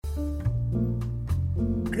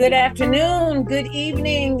Good afternoon, good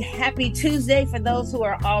evening, happy Tuesday for those who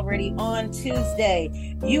are already on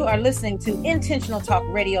Tuesday. You are listening to Intentional Talk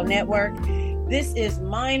Radio Network. This is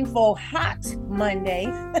Mindful Hot Monday,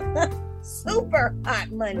 super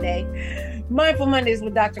hot Monday. Mindful Mondays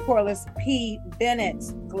with Dr. Corliss P. Bennett.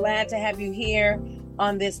 Glad to have you here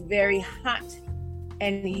on this very hot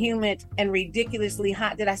and humid and ridiculously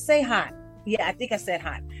hot. Did I say hot? Yeah, I think I said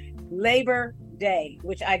hot. Labor Day,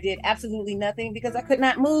 which I did absolutely nothing because I could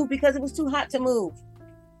not move because it was too hot to move.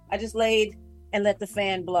 I just laid and let the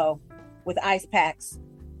fan blow with ice packs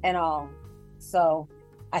and all. So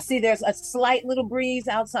I see there's a slight little breeze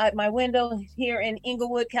outside my window here in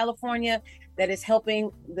Inglewood, California, that is helping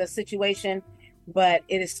the situation, but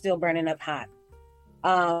it is still burning up hot.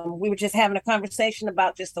 We were just having a conversation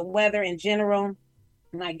about just the weather in general.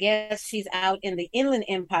 And I guess she's out in the Inland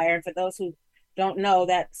Empire. And for those who don't know,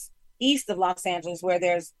 that's east of Los Angeles, where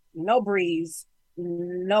there's no breeze,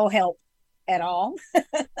 no help at all.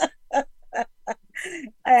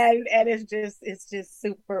 and it's just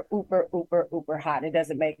super, uber hot. It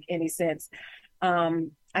doesn't make any sense. I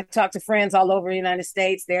talk to friends all over the United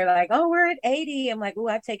States. They're like, oh, we're at 80. I'm like, oh,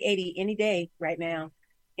 I take 80 any day right now,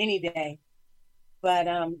 any day. But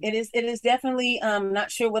it is definitely not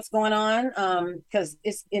sure what's going on because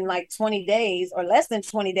it's in like 20 days or less than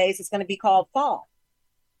 20 days, it's going to be called fall.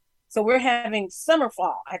 So we're having summer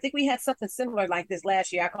fall. I think we had something similar like this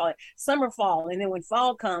last year. I call it summer fall. And then when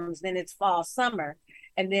fall comes, then it's fall summer.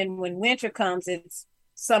 And then when winter comes, it's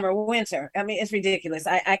summer winter. I mean, it's ridiculous.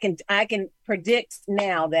 I can predict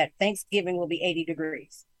now that Thanksgiving will be 80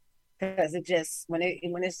 degrees. Because it just when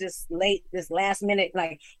it's just late, this last minute,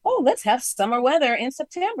 like, oh, let's have summer weather in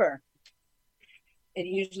September. It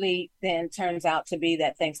usually then turns out to be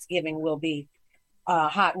that Thanksgiving will be a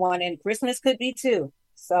hot one, and Christmas could be too.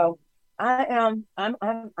 So I'm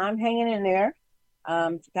hanging in there.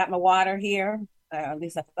 Got my water here. At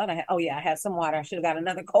least I thought I had. Oh yeah, I had some water. I should have got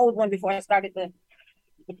another cold one before I started the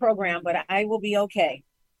program, but I will be okay.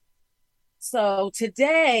 So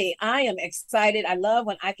today I am excited. I love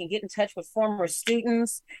when I can get in touch with former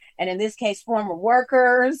students, and in this case, former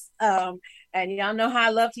workers. And y'all know how I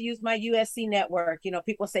love to use my USC network. You know,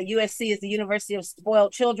 people say USC is the University of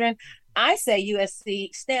Spoiled Children. I say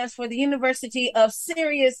USC stands for the University of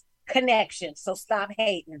Serious Connections. So stop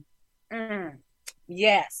hating.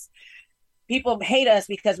 Yes. People hate us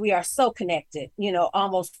because we are so connected. You know,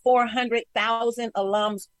 almost 400,000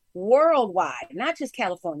 alums worldwide, not just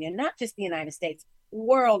California, not just the United States,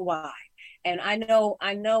 worldwide. And I know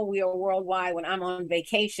we are worldwide when I'm on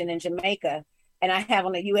vacation in Jamaica and I have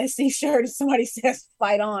on a USC shirt and somebody says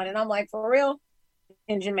fight on. And I'm like, for real?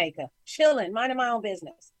 In Jamaica, chilling, minding my own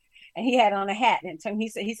business. And he had on a hat and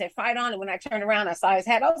he said, fight on. And when I turned around, I saw his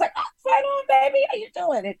hat. I was like, oh, fight on, baby. How you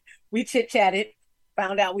doing? And we chit-chatted,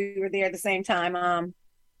 found out we were there at the same time.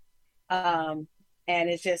 And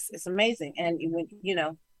it's amazing. And you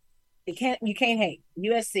know, you can't hate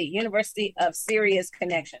USC, University of Serious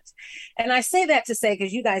Connections. And I say that to say,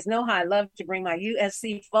 because you guys know how I love to bring my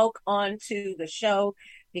USC folk onto the show,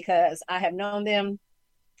 because I have known them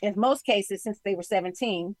in most cases since they were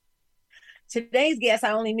 17. Today's guest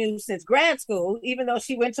I only knew since grad school, even though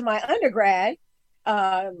she went to my undergrad,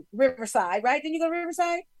 Riverside, right? Didn't you go to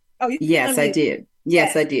Riverside? Oh, yes, I did.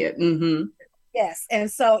 Yes, I did. Mm-hmm. Yes.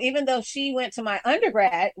 And so even though she went to my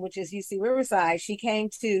undergrad, which is UC Riverside, she came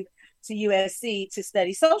to USC to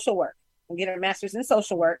study social work and get her master's in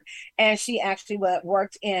social work. And she actually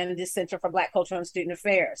worked in the Center for Black Culture and Student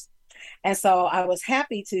Affairs. And so I was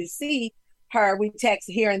happy to see her. We text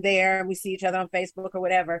here and there and we see each other on Facebook or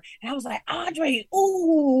whatever. And I was like, Audrey,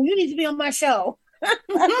 ooh, you need to be on my show.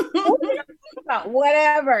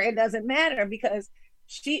 Whatever. It doesn't matter because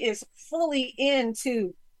she is fully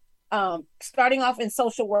into starting off in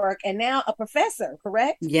social work and now a professor,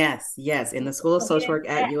 correct? Yes, in the School of Social Work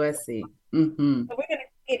at USC. Mm-hmm. So we're going to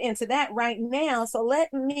get into that right now. So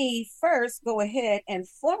let me first go ahead and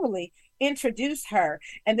formally introduce her,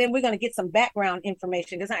 and then we're going to get some background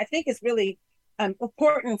information because I think it's really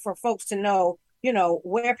important for folks to know, you know,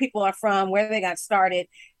 where people are from, where they got started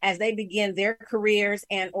as they begin their careers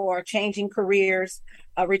and or changing careers,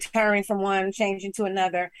 retiring from one, changing to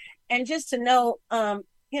another, and just to know,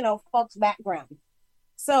 you know, folks' background.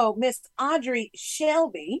 So Miss Aubrey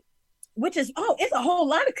Shelby, which is, it's a whole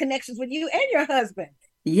lot of connections with you and your husband.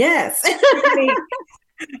 Yes.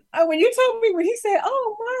 When you told me, when he said,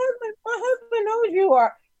 oh, my husband knows you,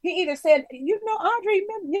 or he either said, you know, Audrey,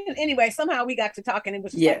 anyway, somehow we got to talking and it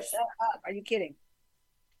was yes. Like, shut up, are you kidding?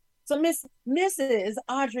 So Mrs.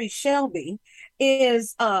 Audrey Shelby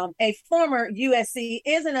is a former USC,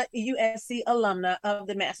 is a USC alumna of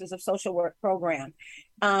the Masters of Social Work program.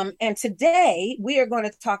 And today we are going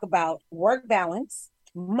to talk about work balance,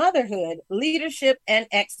 motherhood, leadership, and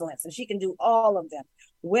excellence. And she can do all of them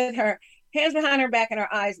with her hands behind her back and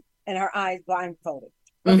her eyes blindfolded.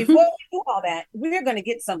 But before we do all that, we're going to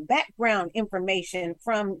get some background information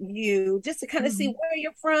from you just to kind of see where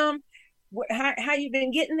you're from, how you've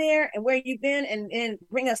been getting there and where you've been, and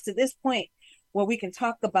bring us to this point where we can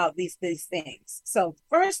talk about these things. So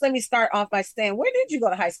first, let me start off by saying, where did you go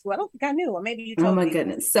to high school? I don't think I knew, or maybe you told me. Oh my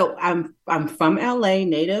goodness. So I'm from LA,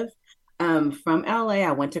 native. From LA.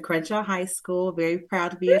 I went to Crenshaw High School. Very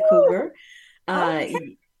proud to be a Cougar.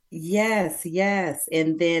 Okay. Yes, yes.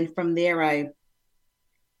 And then from there, I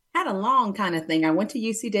had a long kind of thing. I went to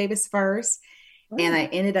UC Davis first, and I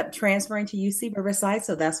ended up transferring to UC Riverside.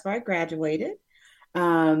 So that's where I graduated.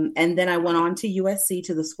 And then I went on to USC,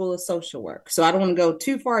 to the School of Social Work. So I don't want to go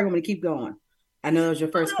too far. I want to keep going. I know that was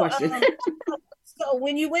your first question. So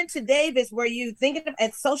when you went to Davis, were you thinking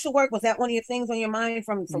at social work? Was that one of your things on your mind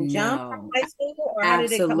from jump from high school? Or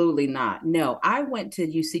absolutely not. No, I went to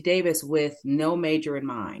UC Davis with no major in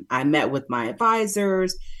mind. I met with my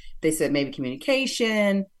advisors. They said maybe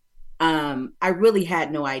communication. I really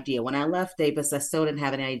had no idea. When I left Davis, I still didn't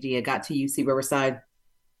have an idea. Got to UC Riverside,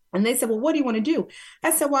 and they said, well, what do you want to do?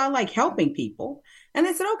 I said, well, I like helping people. And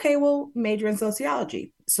they said, okay, well, major in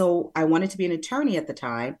sociology. So I wanted to be an attorney at the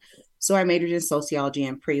time. So I majored in sociology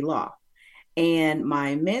and pre-law. And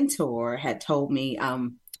my mentor had told me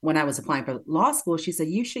when I was applying for law school, she said,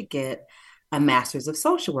 you should get a master's of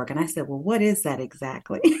social work. And I said, well, what is that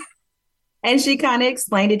exactly? And she kind of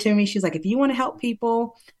explained it to me. She's like, if you want to help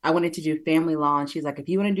people, I wanted to do family law. And she's like, if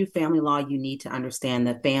you want to do family law, you need to understand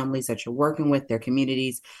the families that you're working with, their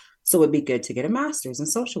communities. So it'd be good to get a master's in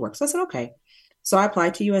social work. So I said, okay. So I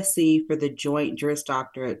applied to USC for the joint Juris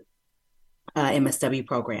Doctorate MSW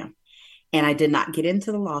program. And I did not get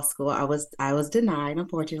into the law school. I was denied,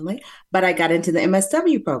 unfortunately, but I got into the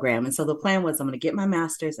MSW program. And so the plan was I'm going to get my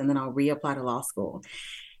master's and then I'll reapply to law school.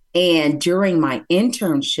 And during my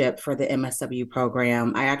internship for the MSW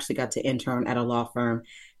program, I actually got to intern at a law firm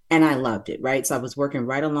and I loved it, right? So I was working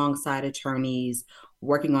right alongside attorneys,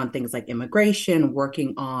 working on things like immigration,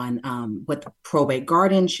 working on with probate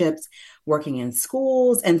guardianships, working in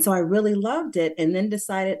schools. And so I really loved it, and then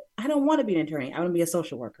decided I don't want to be an attorney. I want to be a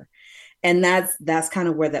social worker. And that's kind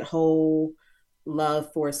of where that whole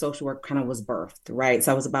love for social work kind of was birthed, right?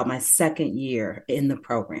 So I was about my second year in the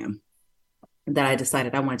program that I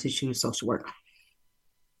decided I wanted to choose social work.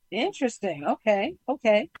 Interesting.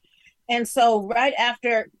 Okay. And so right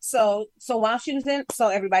after, so while she was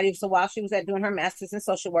while she was doing her master's in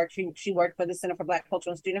social work, she worked for the Center for Black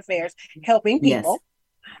Cultural and Student Affairs, helping people.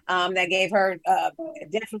 Yes. That gave her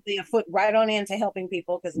definitely a foot right on into helping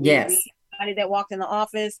people, because everybody that walked in the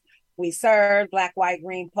office, we served. Black, white,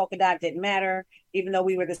 green, polka dot, didn't matter. Even though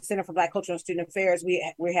we were the Center for Black Cultural and Student Affairs,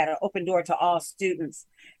 we had an open door to all students,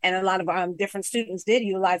 and a lot of different students did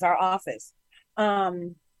utilize our office.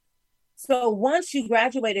 So once you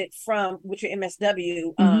graduated with your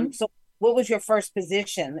MSW, so what was your first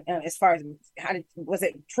position as far as was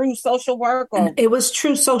it true social work? Or? It was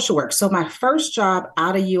true social work. So my first job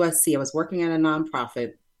out of USC, I was working at a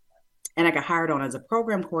nonprofit, and I got hired on as a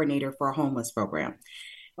program coordinator for a homeless program.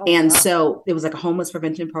 So it was like a homeless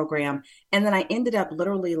prevention program. And then I ended up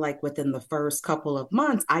literally like within the first couple of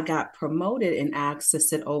months, I got promoted and asked to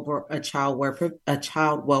sit over a child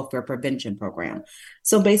welfare prevention program.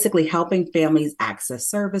 So basically helping families access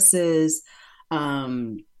services,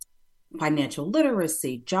 financial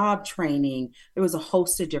literacy, job training. There was a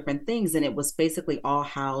host of different things. And it was basically all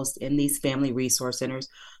housed in these family resource centers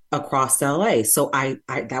across LA. So I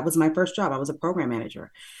that was my first job. I was a program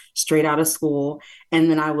manager straight out of school.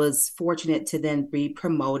 And then I was fortunate to then be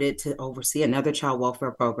promoted to oversee another child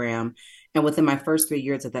welfare program. And within my first 3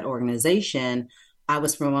 years of that organization, I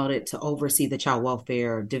was promoted to oversee the child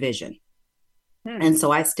welfare division. And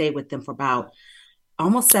so I stayed with them for about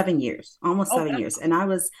almost 7 years. And I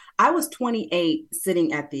was 28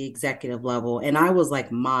 sitting at the executive level, and I was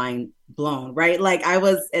like mind blown, right? Like I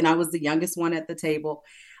was the youngest one at the table.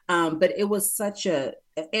 But it was such an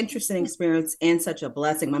interesting experience and such a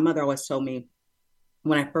blessing. My mother always told me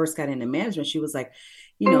when I first got into management, she was like,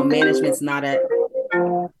 management's not a...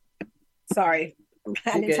 Sorry,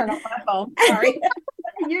 I didn't turn off my phone. Sorry.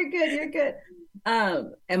 You're good.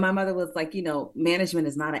 And my mother was like, management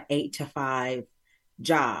is not an 8 to 5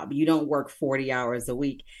 job. You don't work 40 hours a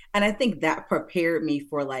week. And I think that prepared me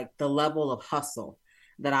for like the level of hustle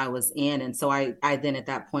that I was in. And so I then at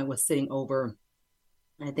that point was sitting over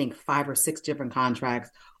I think 5 or 6 different contracts,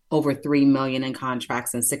 over 3 million in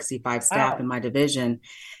contracts and 65 staff Wow. in my division.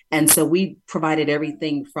 And so we provided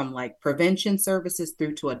everything from like prevention services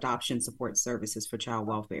through to adoption support services for child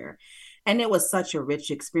welfare. And it was such a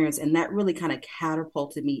rich experience. And that really kind of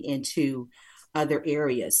catapulted me into other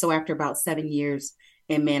areas. So after about 7 years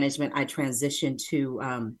in management, I transitioned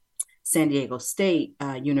to San Diego State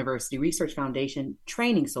University Research Foundation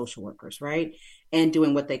training social workers, right? And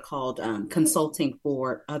doing what they called consulting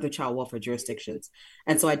for other child welfare jurisdictions.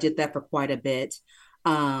 And so I did that for quite a bit.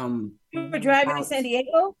 You were driving in About, San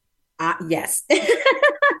Diego? yes,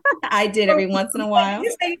 I did Or every once in a what did while.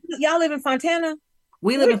 you say? Y'all live in Fontana?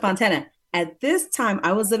 We live Where? in Fontana. At this time,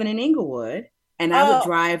 I was living in Inglewood and I would Oh,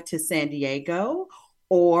 drive to San Diego,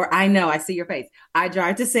 or I know, I see your face. I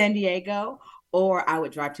drive to San Diego, or I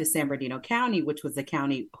would drive to San Bernardino County, which was the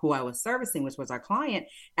county who I was servicing, which was our client.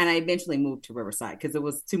 And I eventually moved to Riverside because it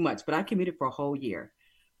was too much. But I commuted for a whole year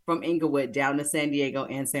from Inglewood down to San Diego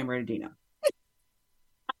and San Bernardino.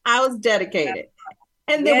 I was dedicated.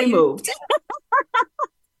 And then yeah, we you. moved. And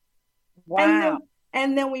Wow. then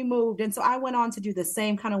and then we moved. And so I went on to do the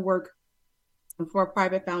same kind of work for a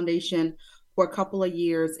private foundation for a couple of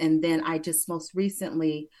years. And then I just most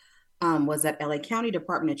recently was at LA County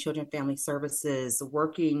Department of Children and Family Services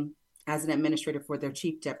working as an administrator for their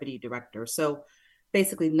chief deputy director. So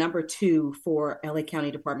basically, number two for LA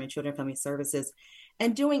County Department of Children and Family Services,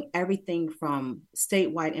 and doing everything from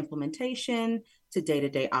statewide implementation to day to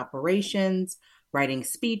day operations, writing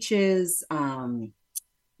speeches,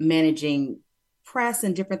 managing press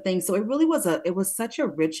and different things. So it was such a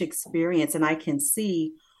rich experience. And I can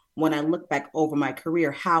see when I look back over my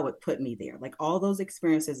career how it put me there. Like all those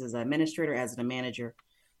experiences as an administrator, as a manager,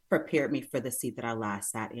 prepared me for the seat that I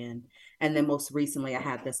last sat in. And then most recently, I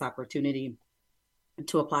had this opportunity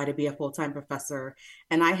to apply to be a full-time professor.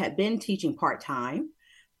 And I had been teaching part-time.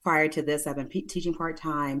 Prior to this, I've been teaching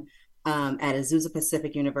part-time at Azusa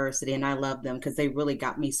Pacific University, and I love them because they really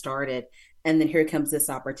got me started. And then here comes this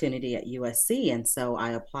opportunity at USC. And so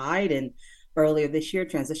I applied and earlier this year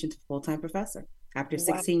transitioned to full-time professor after Wow.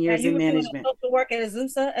 16 Now years you in were doing management. social work at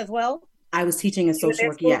Azusa as well? I was teaching in You were social there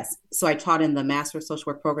work, for? yes. So I taught in the Master of Social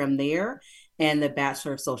Work program there and the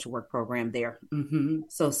Bachelor of Social Work program there.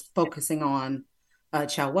 So focusing on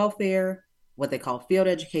child welfare, what they call field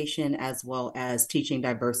education, as well as teaching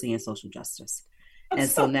diversity and social justice. I'm And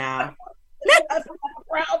so so now, I'm a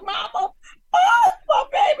proud mama. Oh, my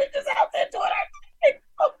baby just out there doing her thing.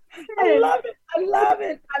 Oh, I yes, love it. I love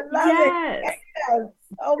it. I love it. yes, Yes.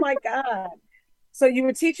 Oh my God. So you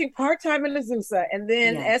were teaching part-time in Azusa and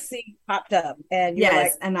then yes. SC popped up and you were like,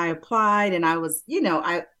 Yes, and I applied and I was,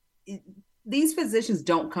 I these positions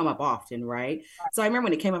don't come up often, right? So I remember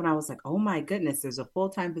when it came up and I was like, "Oh my goodness, there's a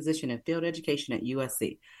full-time position in field education at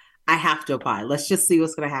USC. I have to apply. Let's just see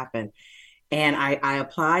what's going to happen." And I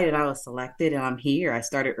applied and I was selected and I'm here. I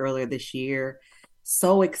started earlier this year.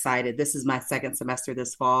 So excited. This is my second semester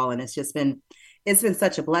this fall and it's been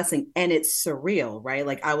such a blessing and it's surreal, right?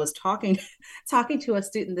 Like I was talking to a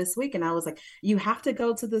student this week and I was like, you have to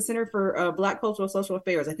go to the Center for Black Cultural Social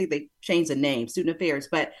Affairs. I think they changed the name, Student Affairs,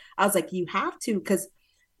 but I was like, you have to because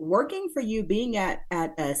working for you being at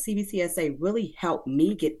CBCSA really helped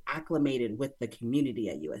me get acclimated with the community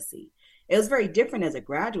at USC. It was very different as a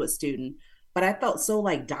graduate student, but I felt so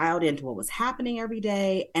like dialed into what was happening every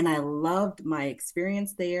day. And I loved my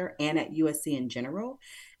experience there and at USC in general.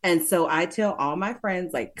 And so I tell all my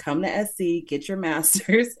friends, like, come to SC, get your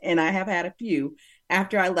master's. And I have had a few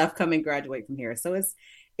after I left come and graduate from here. So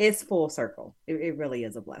it's full circle. It really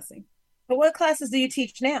is a blessing. but what classes do you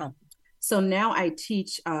teach now? So now I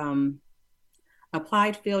teach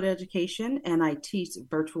applied field education and I teach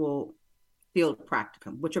virtual field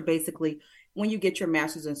practicum, which are basically when you get your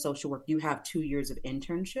master's in social work, you have 2 years of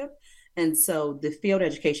internship. And so the field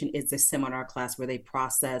education is the seminar class where they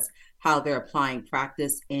process how they're applying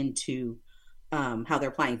practice into how they're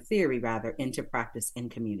applying theory rather into practice in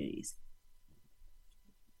communities.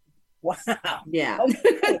 Wow. Yeah.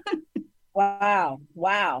 Okay. Wow.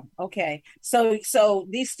 Wow. Okay. So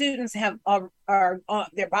these students are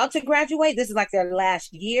they're about to graduate. This is like their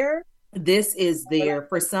last year. This is their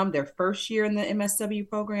for some their first year in the MSW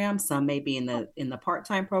program. Some may be in the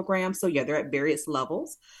part-time program. So yeah, they're at various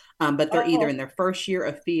levels, but they're either Oh, in their first year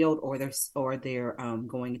of field or they're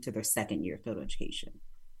going into their second year of field education.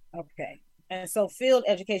 okay. And so field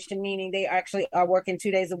education meaning they actually are working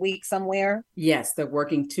 2 days a week somewhere. Yes, they're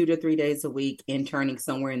working 2 to 3 days a week, interning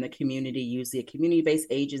somewhere in the community, usually a community-based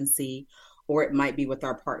agency, or it might be with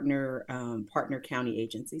our partner county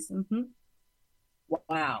agencies.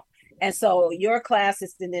 Wow. And so your class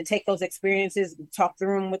is to then take those experiences, talk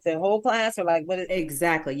through them with the whole class, or like what is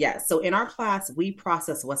Exactly. Yeah. So in our class, we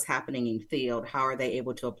process what's happening in field. How are they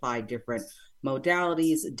able to apply different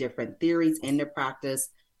modalities, different theories in their practice?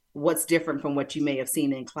 What's different from what you may have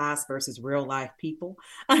seen in class versus real life people?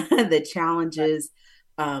 The challenges,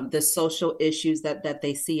 the social issues that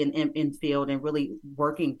they see in field, and really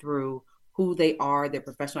working through who they are, their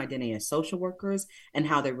professional identity as social workers, and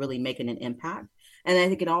how they're really making an impact. And I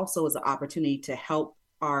think it also is an opportunity to help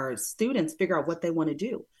our students figure out what they want to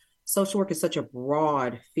do. Social work is such a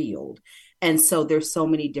broad field. And so there's so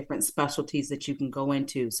many different specialties that you can go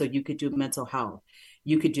into. So you could do mental health,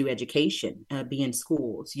 you could do education, be in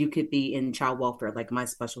schools, you could be in child welfare, like my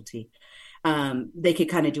specialty. They could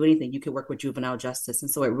kind of do anything. You could work with juvenile justice.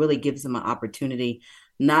 And so it really gives them an opportunity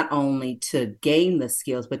not only to gain the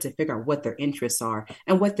skills, but to figure out what their interests are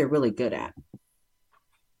and what they're really good at.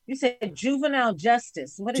 you said juvenile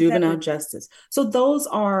justice? What does that Juvenile mean? justice. So those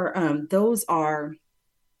are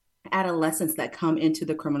adolescents that come into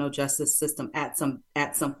the criminal justice system at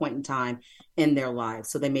some point in time in their lives.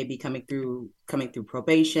 So they may be coming through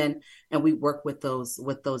probation, and we work with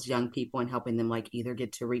those young people and helping them like either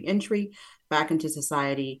get to reentry back into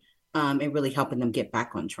society, and really helping them get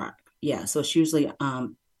back on track. Yeah, so it's usually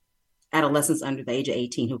adolescents under the age of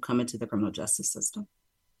 18 who come into the criminal justice system.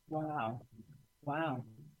 Wow, wow,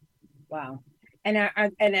 wow. And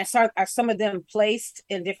are some of them placed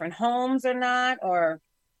in different homes or not,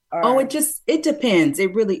 Oh, or it depends.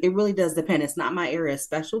 It really does depend. It's not my area of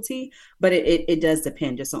specialty, but it does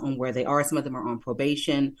depend just on where they are. Some of them are on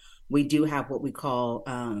probation. We do have what we call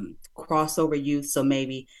crossover youth. So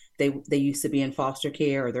maybe they used to be in foster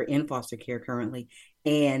care, or they're in foster care currently,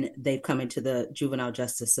 and they've come into the juvenile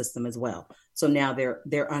justice system as well. So now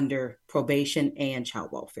they're under probation and child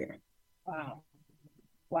welfare. wow,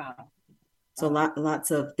 wow, So wow.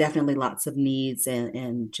 definitely lots of needs,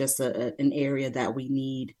 and just an area that we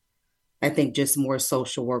need. I think just more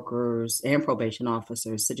social workers and probation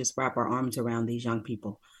officers to just wrap our arms around these young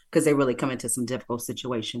people, because they really come into some difficult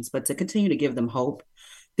situations, but to continue to give them hope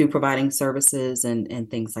through providing services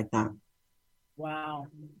and things like that. Wow.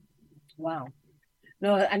 Wow.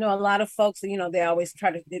 No, I know a lot of folks, they always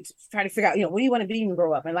try to figure out, what do you want to be when you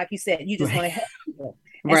grow up? And like you said, you just want Right. to help people.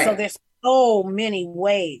 And so Right. there's so many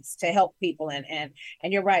ways to help people. And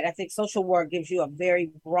you're right. I think social work gives you a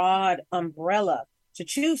very broad umbrella to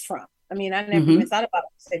choose from. I mean, I never even Mm-hmm. thought about it.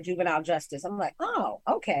 Said juvenile justice. I'm like, oh,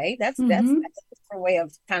 okay, Mm-hmm. that's a different way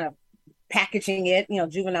of kind of packaging it,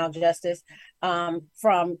 juvenile justice,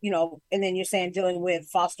 from, and then you're saying dealing with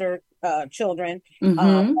foster children,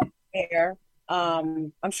 Mm-hmm. care.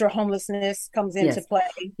 I'm sure homelessness comes into Yes.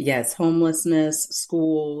 play. Yes. Homelessness,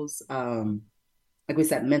 schools, like we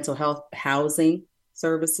said, mental health, housing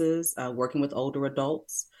services, working with older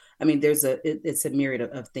adults. I mean, it's a myriad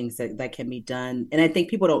of things that can be done. And I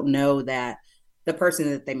think people don't know that the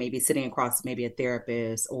person that they may be sitting across, maybe a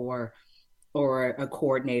therapist or a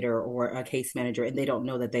coordinator or a case manager, and they don't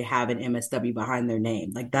know that they have an MSW behind their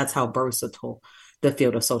name. Like that's how versatile the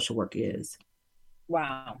field of social work is.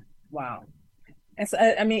 Wow, wow.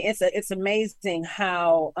 I mean, it's amazing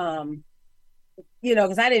how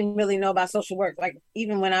because I didn't really know about social work. Like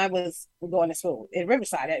even when I was going to school in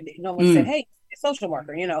Riverside, no one said, Mm, "Hey, social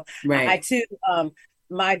worker." I right. too,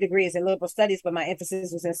 my degree is in liberal studies, but my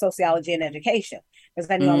emphasis was in sociology and education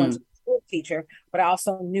because I knew I wanted to Mm, be a school teacher, but I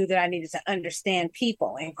also knew that I needed to understand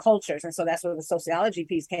people and cultures, and so that's where the sociology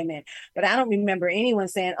piece came in. But I don't remember anyone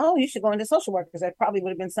saying, "Oh, you should go into social work," because that probably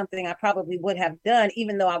would have been something I probably would have done,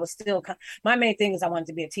 even though I was still. My main thing is I wanted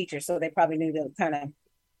to be a teacher, so they probably knew to kind of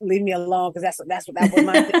leave me alone because that was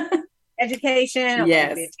my thing. Education. I wanted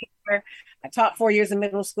to be a yes. teacher. I taught 4 years in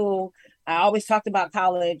middle school. I always talked about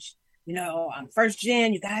college. I'm first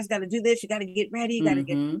gen. You guys got to do this. You got to get ready. You got to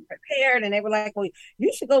get Mm-hmm. prepared. And they were like, "Well,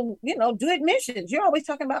 you should go. Do admissions. You're always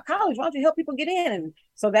talking about college. Why don't you help people get in?" And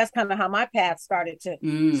so that's kind of how my path started to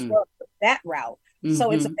Mm, swerve that route.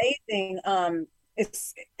 So it's mm-hmm. amazing.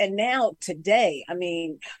 It's and now today, I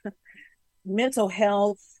mean, mental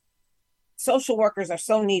health social workers are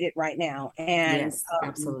so needed right now, and Yes,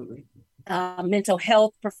 absolutely. mental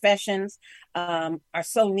health professions are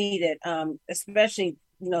so needed, especially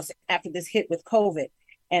after this hit with COVID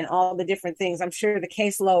and all the different things. I'm sure the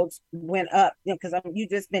caseloads went up because you've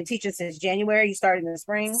just been teaching since January. You started in the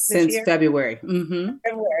spring this Since year. February. Mm-hmm.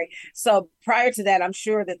 February. So prior to that, I'm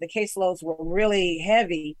sure that the caseloads were really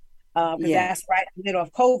heavy because Yeah. that's right in the middle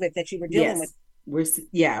of COVID that you were dealing with. Yes.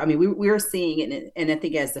 Yeah, I mean, we're seeing it, and I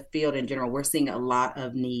think as the field in general, we're seeing a lot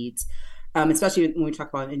of needs, especially when we talk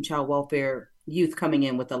about in child welfare, youth coming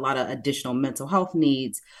in with a lot of additional mental health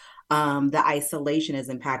needs, the isolation is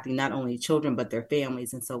impacting not only children but their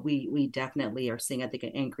families. And so we definitely are seeing, I think,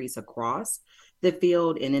 an increase across the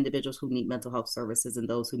field in individuals who need mental health services, and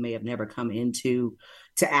those who may have never come into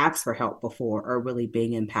to ask for help before are really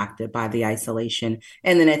being impacted by the isolation.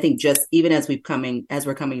 And then I think just even as we're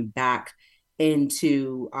coming back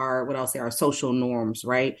into our, what I'll say, our social norms,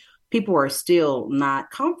 right? People are still not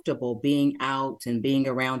comfortable being out and being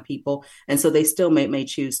around people. And so they still may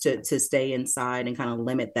choose to stay inside and kind of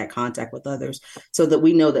limit that contact with others, so that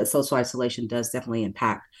we know that social isolation does definitely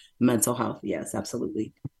impact mental health. Yes,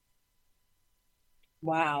 absolutely.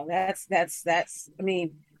 Wow, I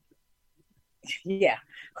mean, yeah,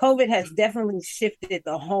 COVID has definitely shifted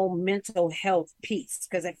the whole mental health piece.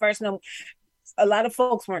 Because at first, no, a lot of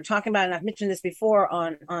folks weren't talking about it, and I've mentioned this before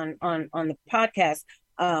on the podcast,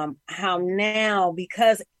 how now,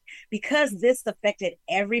 because this affected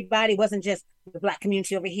everybody, it wasn't just the Black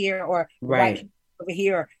community over here or the white Right. community over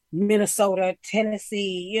here, or Minnesota,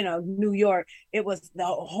 Tennessee, New York. It was the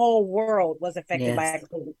whole world was affected Yes. by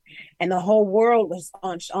COVID, and the whole world was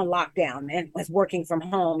on lockdown and was working from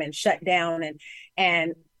home and shut down, and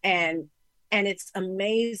and and it's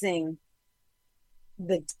amazing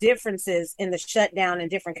the differences in the shutdown in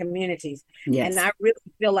different communities. And Yes. I really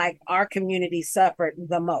feel like our community suffered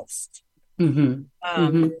the most. Mm-hmm.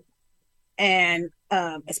 Um, Mm-hmm. and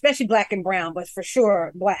especially Black and brown, but for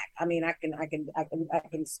sure Black. I mean, I can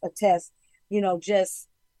attest, just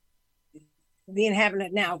being having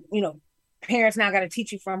it now, parents now got to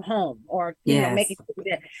teach you from home, or Yes. making sure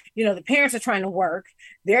that the parents are trying to work,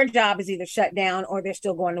 their job is either shut down or they're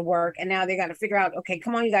still going to work, and now they got to figure out, okay,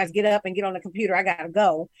 come on, you guys, get up and get on the computer, I gotta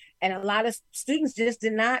go. And a lot of students just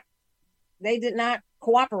did not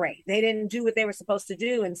cooperate, they didn't do what they were supposed to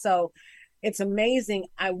do. And so it's amazing.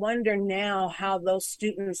 I wonder now how those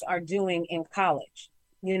students are doing in college.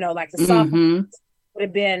 Like the sophomore Mm-hmm. would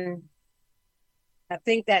have been, I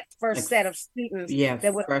think, that Like, first set of students yeah,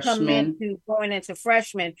 that would come freshmen. into going into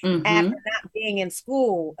freshmen after Mm-hmm. not being in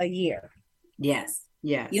school a year. Yes.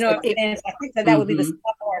 You Yes. know what I'm saying? So I think that would be the Mm-hmm.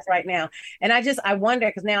 sophomores right now. And I wonder,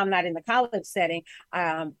 because now I'm not in the college setting.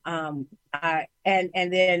 And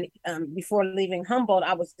then before leaving Humboldt,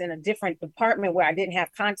 I was in a different department where I didn't have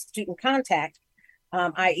student contact,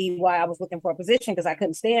 i.e., why I was looking for a position, because I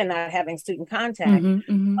couldn't stand not having student contact.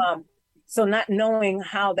 Mm-hmm. Mm-hmm. So not knowing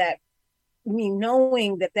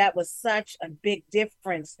knowing that was such a big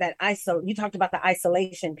difference, you talked about the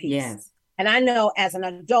isolation piece. Yes. And I know as an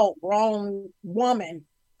adult, grown woman,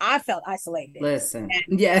 I felt isolated. Listen.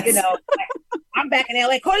 And, Yes. I'm back in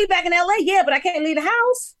LA. Cody, back in LA? Yeah, but I can't leave the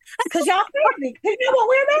house because y'all me. You won't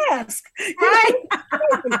wear a mask. Right.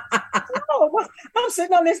 Oh, I'm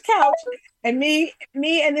sitting on this couch, and me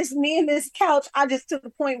and this couch. I just took the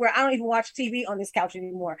point where I don't even watch TV on this couch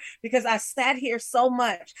anymore, because I sat here so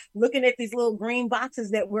much looking at these little green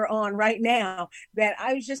boxes that we're on right now, that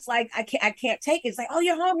I was just like, I can't take it. It's like, oh,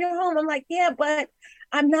 you're home, you're home. I'm like, yeah, but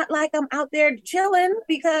I'm not like I'm out there chilling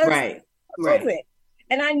because Right. of Right. COVID.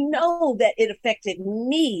 And I know that it affected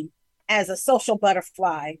me as a social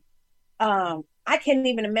butterfly. I can't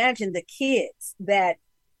even imagine the kids that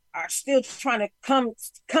are still trying to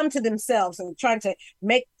come to themselves and trying to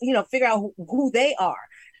make, figure out who they are,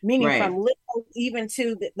 meaning Right. from little even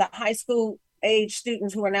to the high school age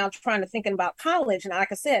students who are now trying to thinking about college. And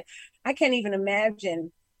like I said, I can't even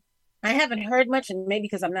imagine. I haven't heard much, and maybe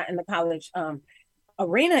because I'm not in the college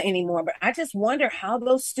arena anymore, but I just wonder how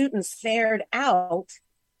those students fared out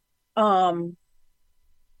um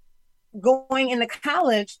going into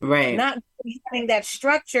college, Right. not having that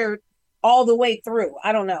structure all the way through.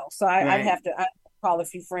 I don't know. So I'd Right. have to call a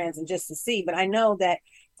few friends and just to see. But I know that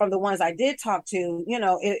from the ones I did talk to,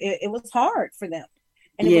 it was hard for them.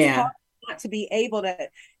 And it was hard Yeah. not to be able to,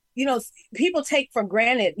 people take for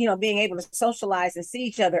granted, being able to socialize and see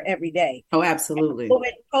each other every day. Oh, And absolutely.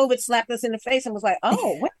 COVID slapped us in the face and was like,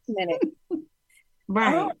 oh, wait a minute.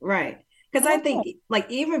 Right. Oh, Right. Because I oh. think,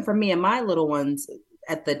 like, even for me and my little ones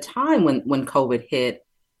at the time when COVID hit,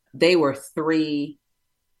 they were three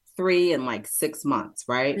and like 6 months,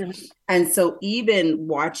 right? Mhm. And so even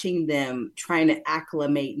watching them trying to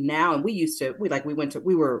acclimate now, and we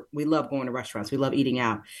love going to restaurants, we love eating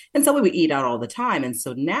out. And so we would eat out all the time. And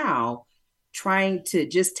so now trying to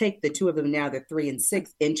just take the two of them, now they're 3 and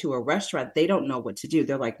 6, into a restaurant, they don't know what to do.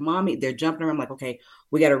 They're like, mommy, they're jumping around. I'm like, okay,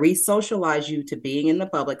 we got to re-socialize you to being in the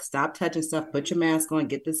public, stop touching stuff, put your mask on,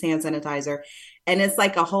 get this hand sanitizer. And it's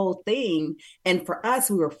like a whole thing. And for us,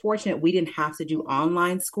 we were fortunate we didn't have to do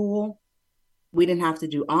online school. We didn't have to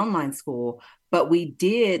do online school, but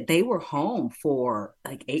they were home for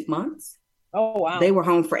like 8 months. Oh, They wow. were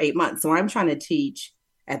home for 8 months. So I'm trying to teach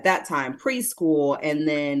at that time preschool, and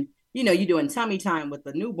then you're doing tummy time with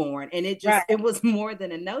the newborn, and Right. it was more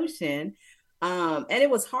than a notion. And it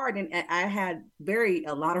was hard, and I had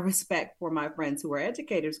a lot of respect for my friends who were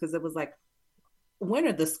educators, because it was like, when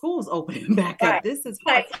are the schools opening back Right. up? This is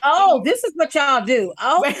hard. Like, oh, this is what y'all do.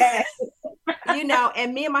 Okay.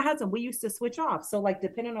 And me and my husband, we used to switch off. So, like,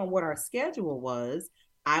 depending on what our schedule was,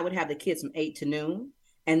 I would have the kids from 8 to noon,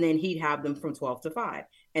 and then he'd have them from 12 to 5.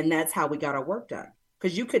 And that's how we got our work done.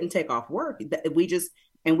 Because you couldn't take off work. We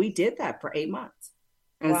did that for 8 months.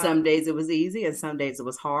 And Wow. some days it was easy and some days it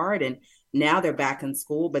was hard. And now they're back in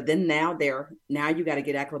school, but then now you got to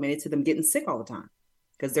get acclimated to them getting sick all the time,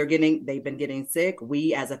 because they've been getting sick.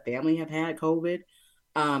 We as a family have had COVID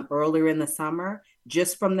earlier in the summer,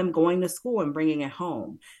 just from them going to school and bringing it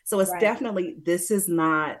home. So it's Right. definitely, this is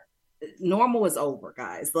not, normal is over,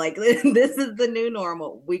 guys. Like, this is the new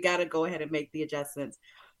normal. We got to go ahead and make the adjustments.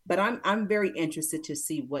 But I'm very interested to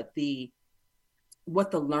see what the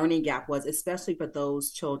learning gap was, especially for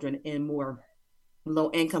those children in more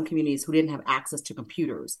low income communities who didn't have access to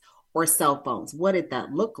computers or cell phones. What did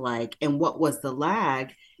that look like, and what was the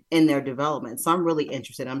lag in their development? So I'm really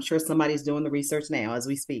interested. I'm sure somebody's doing the research now as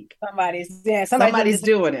we speak. Somebody's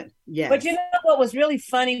Doing it. But Yes. you know what was really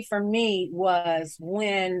funny for me was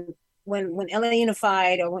when LA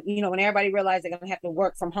Unified, or when everybody realized they're gonna have to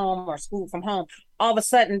work from home or school from home, all of a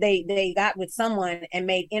sudden they got with someone and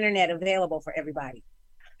made internet available for everybody.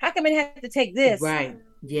 How come it had to take this Right. to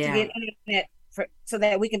Yeah. get internet so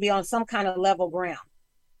that we can be on some kind of level ground?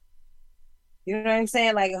 You know what I'm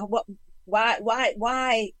saying? Like, what?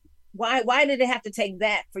 Why did it have to take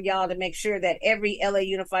that for y'all to make sure that every LA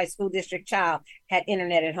Unified School District child had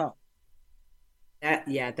internet at home?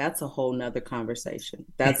 That's a whole nother conversation.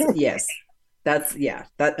 That's yes. That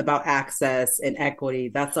about access and equity.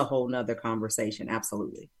 That's a whole nother conversation.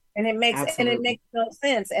 Absolutely. And it makes Absolutely. no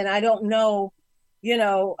sense. And I don't know, you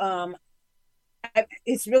know,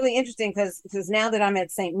 it's really interesting because now that I'm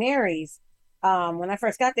at St. Mary's, when I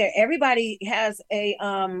first got there, everybody has a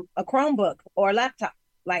Chromebook or a laptop.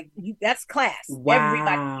 Like, that's class. Everybody,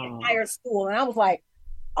 the Wow. entire school. And I was like,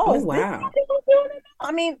 oh, Oh, is this how wow. they're doing it now?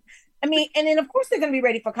 I mean, and then of course they're going to be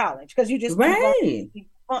ready for college because you just keep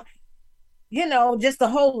on, Right. just the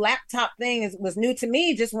whole laptop thing was new to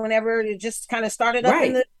me. Just whenever it just kind of started up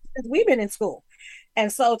Right. since we've been in school.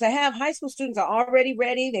 And so to have high school students are already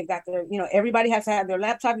ready, they've got everybody has to have their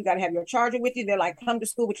laptop. You got to have your charger with you. They're like, come to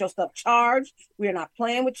school with your stuff charged. We're not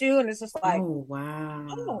playing with you. And it's just like, Oh, oh,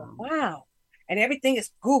 wow. wow. And everything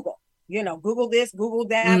is Google, Google this, Google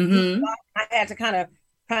that. Mm-hmm. I had to kind of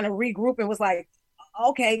regroup and was like,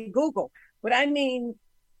 okay, Google. But I mean,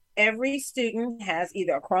 every student has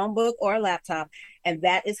either a Chromebook or a laptop, and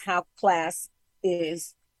that is how class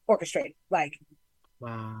is orchestrated. Like,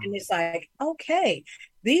 Wow. and it's like, okay,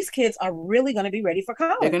 these kids are really going to be ready for They're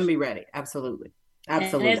going to college. be ready. Absolutely. And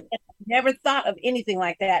Absolutely. I never thought of anything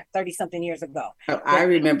like that 30 something years ago. Oh, I That,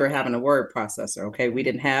 remember having a word processor. Okay.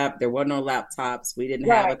 There were no laptops. We didn't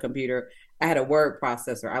have a right. computer. I had a word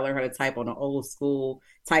processor. I learned how to type on an old school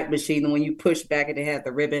type machine. And when you push back and it had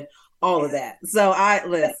the ribbon, all of that. So I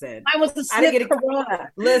was the I didn't Smith get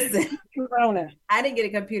Corona. listen, Corona. I didn't get a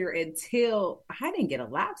computer until I didn't get a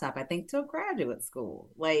laptop, I think, till graduate school.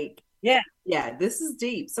 Like, Yeah, yeah, this is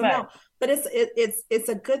deep. So right. no, but it's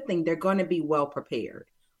a good thing. They're going to be well prepared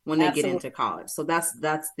when they get Absolutely. into college. So that's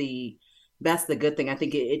the good thing. I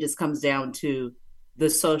think it just comes down to the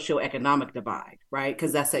socioeconomic divide, right?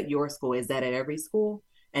 Because that's at your school. Is that at every school?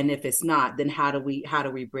 And if it's not, then how do we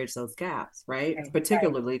bridge those gaps, right? Right. Right.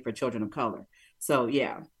 Particularly for children of color. So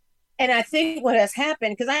yeah. And I think what has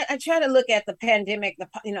happened, because I try to look at the pandemic, the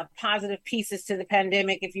positive pieces to the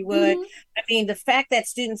pandemic, if you would. Mm-hmm. I mean, the fact that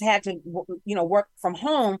students had to work from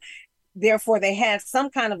home, therefore they had some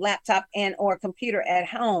kind of laptop and or computer at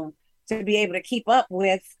home to be able to keep up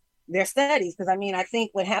with their studies. Because I mean, I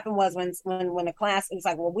think what happened was when the class, it was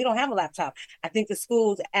like, well, we don't have a laptop. I think the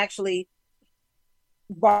schools actually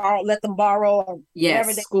let them borrow or whatever Yes,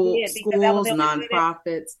 they did because that was schools, the only way that.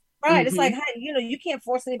 nonprofits. Right. It's Mm-hmm. like, hey, you can't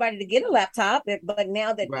force anybody to get a laptop, but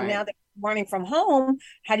now that Right. they're learning from home,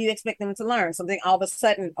 how do you expect them to learn something all of a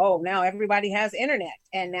sudden? Oh, now everybody has internet,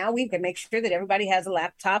 and now we can make sure that everybody has a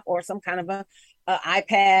laptop or some kind of a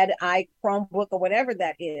iPad, Chromebook, or whatever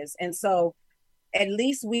that is. And so, at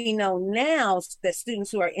least we know now that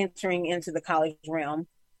students who are entering into the college realm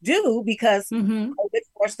do, because Mm-hmm. COVID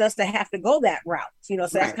forced us to have to go that route. So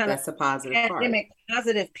that's Right. kind of That's a positive part. pandemic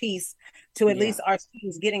positive piece to at Yeah. least our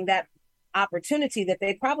students getting that opportunity that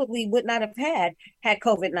they probably would not have had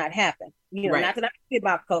COVID not happened. Right. Not that I'm happy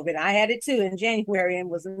about COVID. I had it too in January and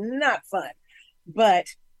was not fun. But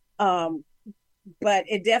um, but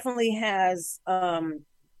it definitely has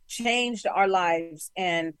changed our lives.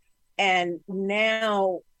 And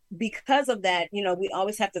now, because of that, we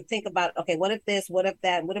always have to think about, okay, what if this, what if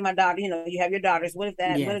that, what if my daughter, you have your daughters, what if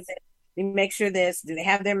that, what if Yes. that, we make sure this, do they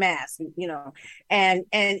have their masks, and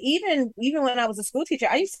even when I was a school teacher,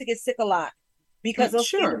 I used to get sick a lot because those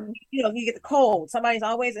kids, Sure. you get the cold, somebody's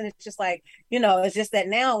always, and it's just like, it's just that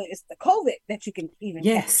now it's the COVID that you can even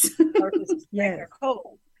Yes. catch versus just Yes. regular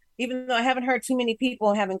cold. Even though I haven't heard too many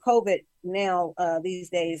people having COVID now, these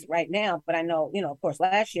days right now, but I know, of course,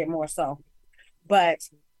 last year more so. But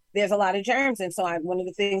there's a lot of germs, and so one of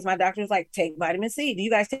the things my doctor was like, take vitamin C. Do you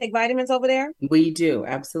guys take vitamins over there? We do.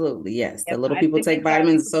 Absolutely. Yes. The Yep, little I people think take they tell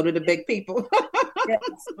vitamins, people. so do the big people. Yes,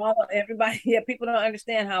 everybody. Yeah, people don't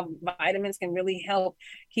understand how vitamins can really help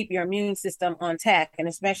keep your immune system on tack, and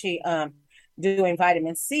especially doing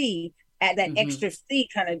vitamin C. At that Hmm. extra C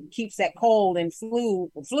kind of keeps that cold and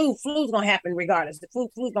flu's gonna happen regardless. The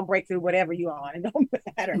flu's gonna break through whatever you're on. It don't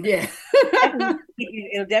matter. Yeah.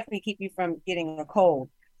 It'll definitely keep you from getting a cold.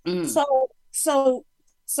 Mm. So so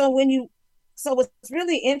so when you so what's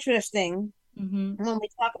really interesting Hmm. when we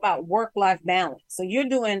talk about work-life balance. So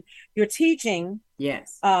you're teaching,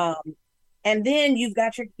 Yes. um, and then you've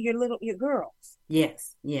got your girls.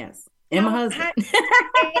 Yes. Yes. And my How husband.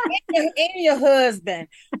 and your husband,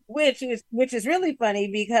 which is really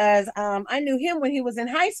funny because I knew him when he was in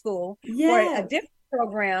high school for a Yes. different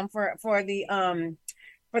program for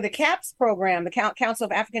the CAPS program, the Council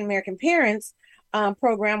of African American Parents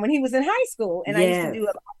program, when he was in high school, and I used to Yes. do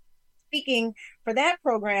a speaking for that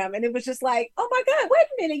program, and it was just like, oh my God, wait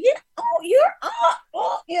a minute,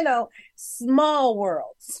 you're small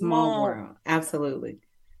world, Small small. world. Absolutely.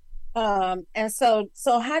 And so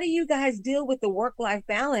how do you guys deal with the work-life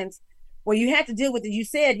balance where you had to deal with it? You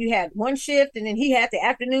said you had one shift, and then he had the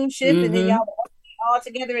afternoon shift, and then y'all Hmm. were all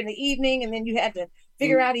together in the evening, and then you had to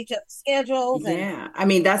figure out each other's schedules. And Yeah. I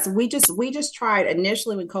mean, we just tried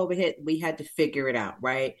initially when COVID hit, we had to figure it out,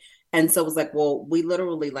 right? And so it was like, well, we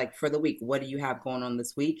literally like for the week, what do you have going on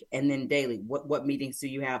this week? And then daily, what meetings do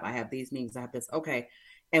you have? I have these meetings, I have this. Okay.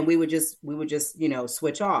 And we would just,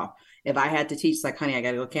 switch off. If I had to teach, it's like, honey, I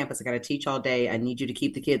gotta go to campus, I gotta teach all day. I need you to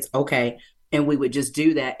keep the kids. Okay. And we would just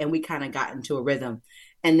do that. And we kind of got into a rhythm.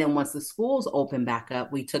 And then once the schools opened back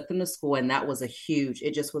up, we took them to school, and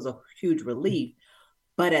it just was a huge relief,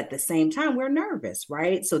 but at the same time, we're nervous,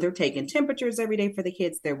 right? So they're taking temperatures every day for the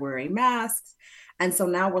kids, they're wearing masks. And so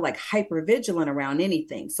now we're like hyper vigilant around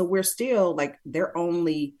anything. So we're still like their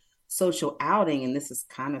only social outing, and this is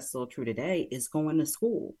kind of still true today, is going to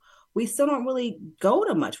school. We still don't really go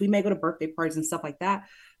to much. We may go to birthday parties and stuff like that.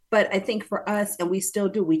 But I think for us, and we still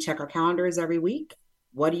do, we check our calendars every week.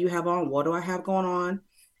 What do you have on? What do I have going on?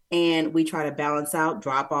 And we try to balance out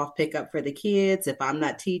drop off, pick up for the kids. If I'm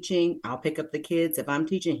not teaching, I'll pick up the kids. If I'm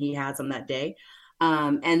teaching, he has them that day.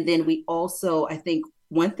 And then we also, I think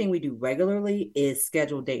one thing we do regularly is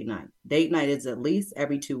schedule date night. Date night is at least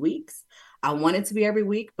every 2 weeks. I want it to be every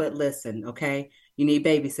week, but listen, okay, you need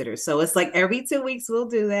babysitters. So it's like every 2 weeks we'll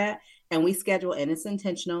do that, and we schedule, and it's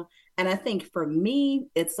intentional. And I think for me,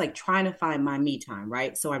 it's like trying to find my me time,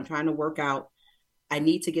 right? So I'm trying to work out. I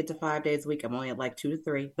need to get to 5 days a week. I'm only at like 2 to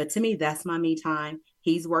 3. But to me, that's my me time.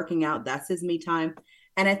 He's working out. That's his me time.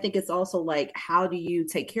 And I think it's also like, how do you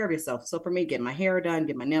take care of yourself? So for me, get my hair done,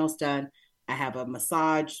 get my nails done. I have a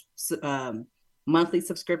massage monthly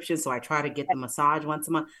subscription. So I try to get the massage once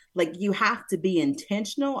a month. Like, you have to be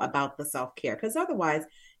intentional about the self care, because otherwise,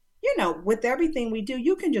 with everything we do,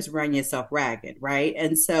 you can just run yourself ragged. Right.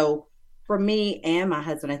 And so for me and my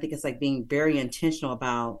husband, I think it's like being very intentional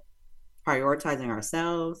about prioritizing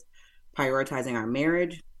ourselves, prioritizing our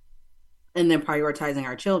marriage, and then prioritizing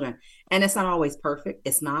our children. And it's not always perfect.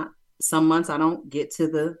 It's not. Some months I don't get to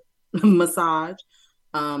the massage.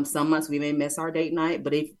 Some months we may miss our date night,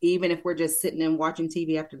 but even if we're just sitting and watching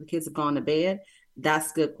TV after the kids have gone to bed,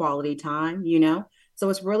 that's good quality time. So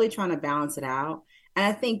it's really trying to balance it out. And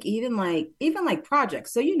I think even like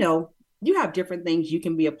projects. So you have different things you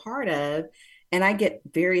can be a part of, and I get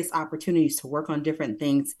various opportunities to work on different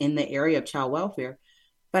things in the area of child welfare.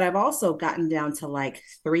 But I've also gotten down to like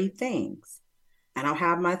three things. And I'll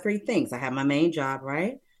have my three things. I have my main job,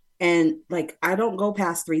 right? And like I don't go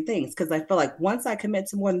past three things, because I feel like once I commit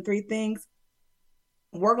to more than three things,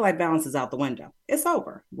 work life balance is out the window. It's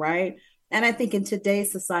over, right? And I think in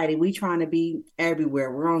today's society, we trying to be everywhere.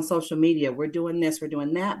 We're on social media. We're doing this, we're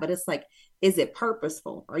doing that. But it's like, is it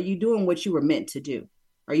purposeful? Are you doing what you were meant to do?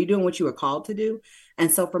 Are you doing what you were called to do? And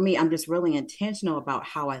so for me, I'm just really intentional about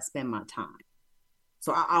how I spend my time.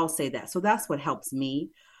 So I'll say that. So that's what helps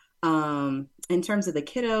me. In terms of the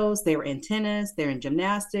kiddos, they were in tennis, they're in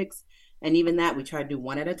gymnastics. And even that, we try to do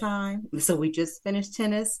one at a time. So we just finished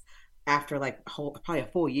tennis after like probably a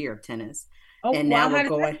full year of tennis. Oh And now wow, we're how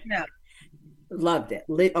did that going, turn out? loved it.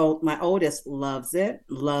 Oh, my oldest loves it.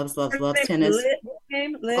 Her Loves name tennis.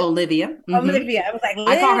 Liv? Olivia. Olivia. I was like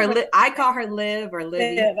Her Liv. I call her Liv or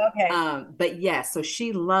Livy. Liv. Okay. But yeah, so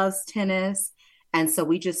she loves tennis. And so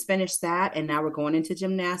we just finished that. And now we're going into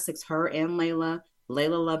gymnastics, her and Layla.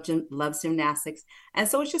 Loves gymnastics. And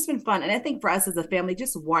so it's just been fun. And I think for us as a family,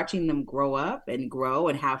 just watching them grow up and grow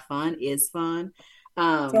and have fun is fun.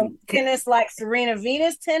 So tennis like Serena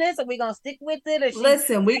Venus tennis? Are we gonna stick with it? Or she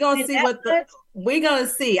Listen, we're gonna see that what the much? we're gonna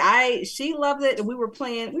see. She loved it. And we were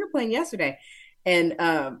playing yesterday.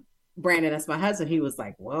 And Brandon, that's my husband, he was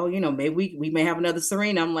like, well, maybe we may have another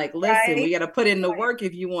Serena. I'm like, listen, we Right. got to put in the work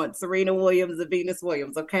if you want Serena Williams and Venus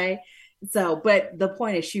Williams, okay? So, but the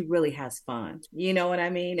point is, she really has fun. You know what I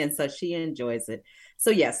mean? And so she enjoys it.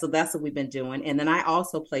 So, yeah, so that's what we've been doing. And then I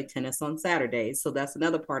also play tennis on Saturdays. So that's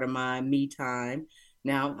another part of my me time.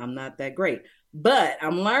 Now, I'm not that great, but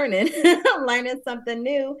I'm learning. I'm learning something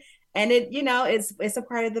new. And it's a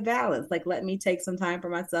part of the balance. Like, let me take some time for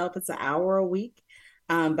myself. It's an hour a week,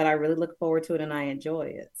 but I really look forward to it and I enjoy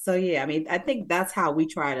it. So yeah, I mean, I think that's how we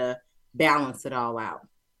try to balance it all out.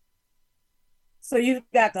 So you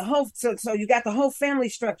got the whole so you got the whole family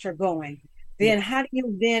structure going. Then Yes. how do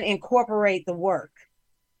you then incorporate the work?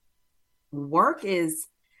 Work is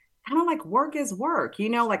kind of like work is work.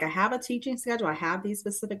 Like I have a teaching schedule. I have these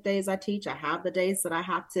specific days I teach. I have the days that I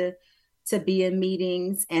have to be in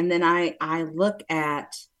meetings. And then I look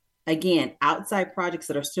at, again, outside projects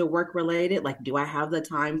that are still work related. Like, do I have the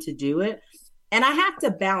time to do it? And I have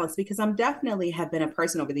to balance because I'm definitely have been a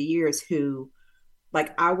person over the years who,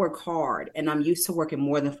 like, I work hard and I'm used to working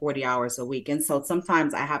more than 40 hours a week. And so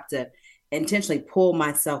sometimes I have to intentionally pull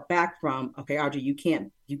myself back from, okay, Audrey, you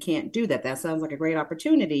can't do that. That sounds like a great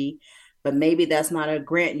opportunity, but maybe that's not a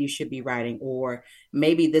grant you should be writing, or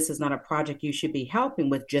maybe this is not a project you should be helping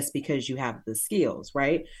with just because you have the skills,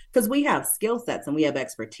 right? Because we have skill sets and we have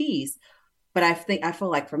expertise. But I feel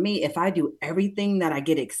like for me, if I do everything that I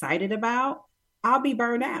get excited about, I'll be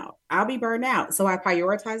burned out. I'll be burned out. So I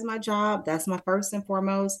prioritize my job. That's my first and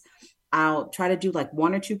foremost. I'll try to do like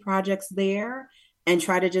one or two projects there and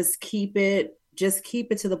try to just keep it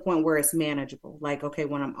to the point where it's manageable. Like, okay,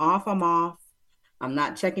 when I'm off, I'm off. I'm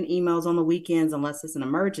not checking emails on the weekends unless it's an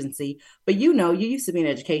emergency. But you used to be in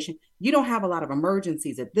education. You don't have a lot of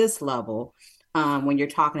emergencies at this level. When you're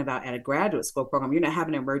talking about at a graduate school program, you're not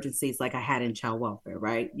having emergencies like I had in child welfare,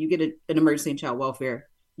 right? You get an emergency in child welfare,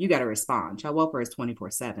 you got to respond. Child welfare is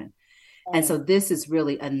 24/7. And so Right. this is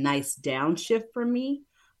really a nice downshift for me.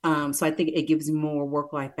 So I think it gives me more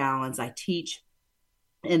work-life balance. I teach,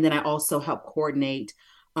 and then I also help coordinate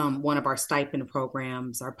one of our stipend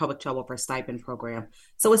programs, our public child welfare stipend program.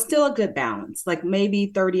 So it's still a good balance, like maybe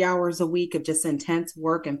 30 hours a week of just intense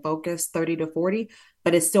work and focus, 30 to 40,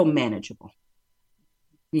 but it's still manageable.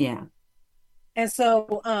 Yeah, And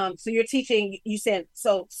so you're teaching, you said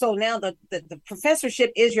so now the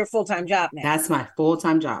professorship is your full-time job now. that's my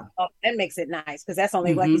full-time job. Oh, that makes it nice because that's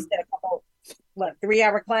only like you Mm-hmm. said, a couple, what, 3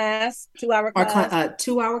 hour class, 2 hour Our class.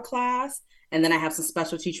 2 hour class. And then I have some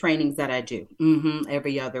specialty trainings that I do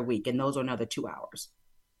every other week. And those are another 2 hours.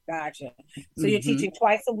 Gotcha. So you're Mm-hmm. teaching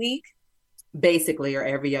twice a week. Basically, or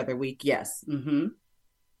every other week. Yes.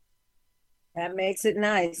 That makes it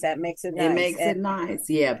nice. That makes it It nice. makes it nice.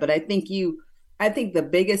 Yeah. But I think the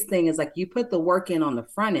biggest thing is like you put the work in on the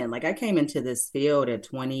front end. Like I came into this field at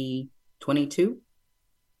 2022,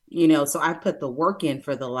 so I put the work in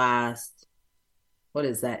for the last, what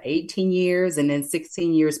is that, 18 years and then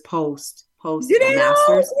 16 years post You that old?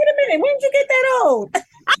 master's. Wait a minute. When did you get that old?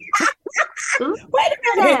 Wait a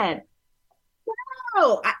minute.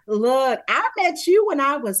 Listen, look, I met you when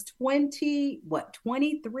I was 20, what,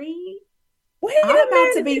 23? Wait I'm a about to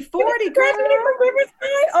minute. be You 40, graduated girl. from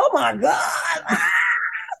Riverside? Oh my God.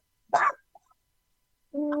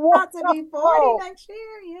 About to be 40 Oh, next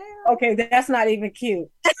year. Yeah. okay. That's not even cute.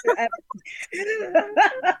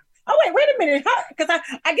 Oh wait a minute. Because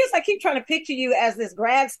I guess I keep trying to picture you as this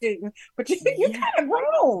grad student, but you Yeah. kind of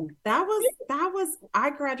grown. That was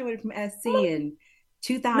I graduated from SC in No,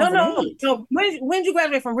 2008, no. When did you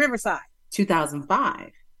graduate from Riverside?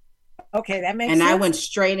 2005. Okay, that makes And I sense. went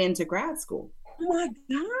straight into grad school. Oh my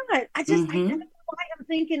God. I don't Mm-hmm. know why I'm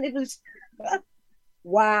thinking it was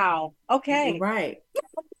wow. Okay. Right.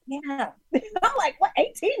 Yeah. I'm like, what,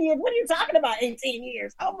 18 years? What are you talking about? 18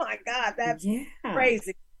 years. Oh my God, that's Yeah.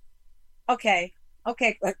 crazy. Okay.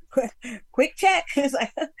 Okay. Quick check. It's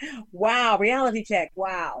like, wow, reality check.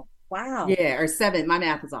 Wow. Wow. Yeah. Or seven. My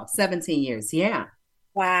math is off. 17 years. Yeah.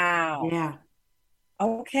 Wow. Yeah.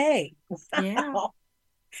 Okay. Yeah. Wow.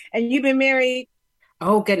 And you've been married?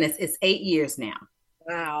 Oh goodness, it's 8 years now.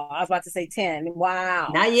 Wow. I was about to say 10. Wow.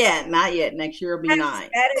 Not yet, not yet. Next year will be nine.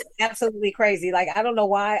 That is absolutely crazy. Like, I don't know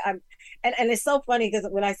why and it's so funny because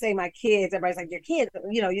when I say my kids, everybody's like, your kids,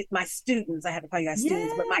 my students, I have to call you guys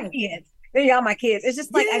students, but my Yes, kids, they're y'all my kids. It's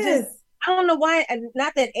just like, yes, I don't know why. And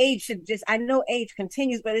not that age should just, I know age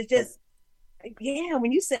continues, but it's just, yeah,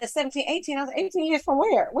 when you said 17, 18, I was like, 18 years from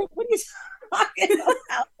where? What are you talking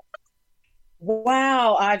about?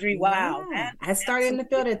 Wow, Audrey. Wow. yeah. That I is started in the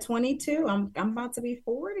field absolutely, at 22. I'm about to be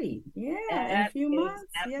 40. Yeah, in a that few is months.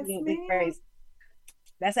 Yes, absolutely ma'am. crazy.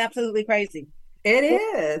 That's absolutely crazy. It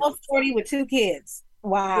Well, is. almost 40 with two kids.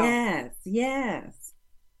 Wow. Yes, yes.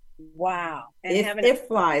 Wow. And If having, it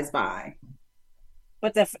flies by.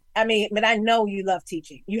 but I know you love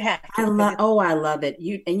teaching. You have to because it's, I love it.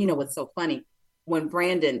 You know what's so funny? When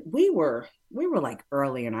Brandon, we were like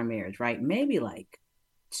early in our marriage, right? Maybe like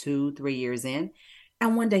 2, 3 years in.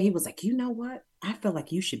 And one day he was like, you know what? I feel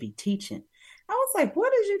like you should be teaching. I was like,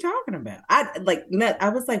 what is you talking about? I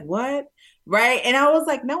was like, what? Right. And I was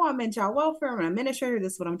like, no, I'm in child welfare. I'm an administrator.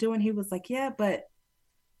 This is what I'm doing. He was like, yeah, but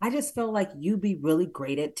I just feel like you'd be really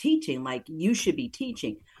great at teaching. Like you should be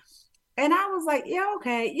teaching. And I was like, yeah,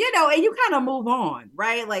 okay. And you kind of move on,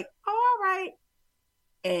 right? Like, oh, all right.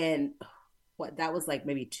 And what that was like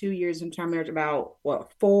maybe 2 years into our marriage, about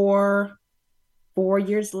what, 4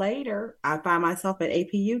 years later, I find myself at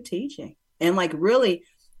APU teaching. And like really,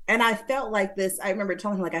 and I felt like this, I remember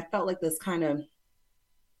telling him like I felt like this kind of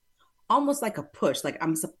almost like a push. Like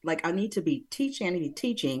like I need to be teaching, I need to be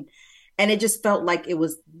teaching. And it just felt like it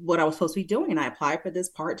was what I was supposed to be doing. And I applied for this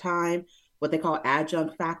part-time, what they call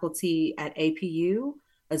adjunct faculty at APU,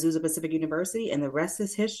 Azusa Pacific University, and the rest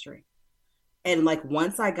is history. And like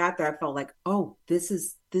once I got there, I felt like, oh, this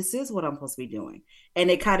is what I'm supposed to be doing.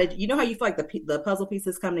 And it kind of, how you feel like the puzzle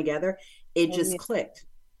pieces come together. It just clicked.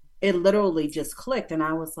 It literally just clicked, and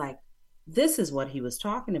I was like, this is what he was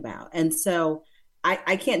talking about. And so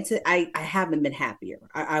I can't say I haven't been happier.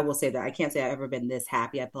 I will say that I can't say I've ever been this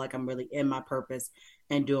happy. I feel like I'm really in my purpose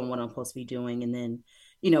and doing what I'm supposed to be doing, and then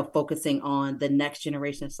focusing on the next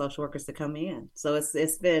generation of social workers to come in. So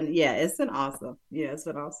it's been, yeah, it's been awesome. Yeah, it's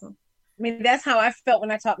been awesome. that's how I felt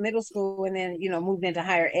when I taught middle school and then, moved into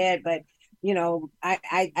higher ed. But,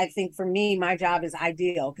 I think for me, my job is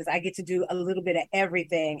ideal because I get to do a little bit of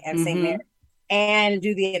everything at St. Mary Mm-hmm. and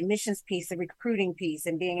do the admissions piece, the recruiting piece,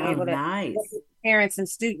 and being Oh, able to work nice. with parents and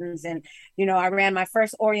students. And, I ran my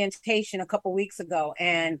first orientation a couple weeks ago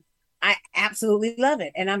and I absolutely love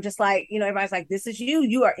it. And I'm just like, everybody's like, this is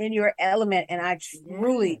you are in your element. And I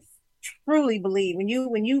truly, Yes. truly believe when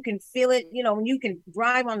you can feel it, when you can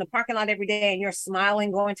drive on the parking lot every day and you're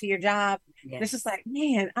smiling going to your job, it's just Yes. like,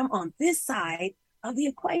 man, I'm on this side of the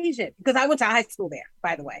equation because I went to high school there,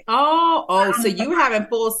 by the way. Oh, so you having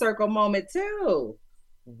full circle moment too.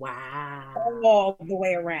 Wow. All the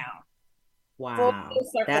way around, full Wow.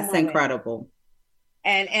 circle That's moment. incredible.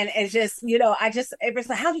 And it's just, it's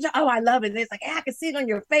like, how did you, oh, I love it. And it's like, I can see it on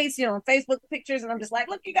your face, on Facebook pictures. And I'm just like,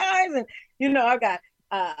 look, you guys. And, I've got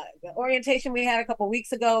the orientation we had a couple of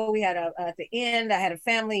weeks ago. We had at the end, I had a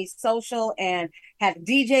family social and had a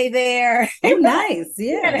DJ there. Oh, nice.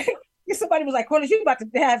 Yeah. Somebody was like, Corliss, you about to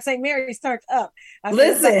have St. Mary's turned up. I said,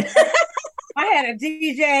 Listen. I had a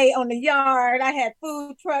DJ on the yard. I had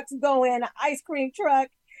food trucks going, an ice cream truck,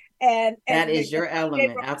 and That the is your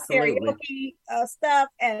element. Absolutely. karaoke stuff.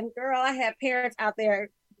 And girl, I had parents out there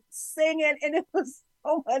singing, and it was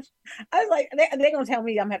so much. I was like, they're gonna tell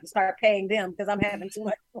me I'm gonna have to start paying them because I'm having too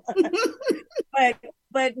much fun.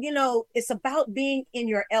 but it's about being in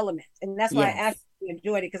your element, and that's why I Yes. asked you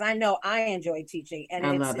enjoyed it because I know I enjoy teaching, and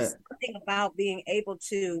I it's, love it's it. something about being able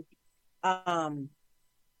to um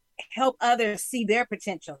help others see their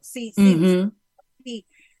potential, Mm-hmm. see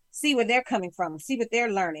see where they're coming from, see what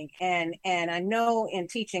they're learning. And I know in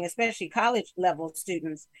teaching, especially college level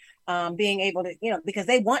students, being able to, because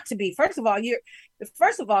they want to be, first of all,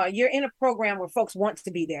 you're in a program where folks want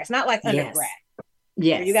to be there. It's not like Yes. undergrad. You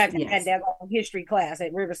Yes. got to have Yes. that history class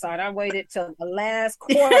at Riverside. I waited till the last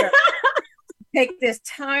quarter to take this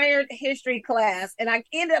tired history class, and I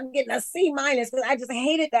ended up getting a C minus because I just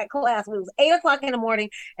hated that class. It was 8 o'clock in the morning,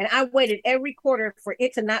 and I waited every quarter for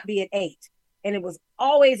it to not be at 8, and it was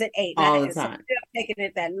always at 8. And All I the so time. ended up taking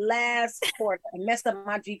it that last quarter and messed up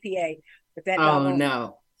my GPA with Oh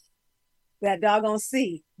no. that doggone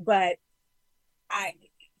C. But I,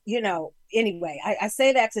 anyway, I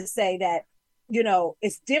say that to say that,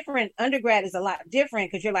 it's different. Undergrad is a lot different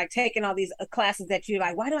because you're like taking all these classes that you're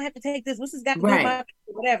like, why do I have to take this? What's this got to do with Right. my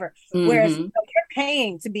whatever. Whereas Mm-hmm. you're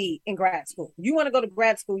paying to be in grad school. You want to go to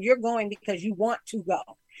grad school, you're going because you want to go.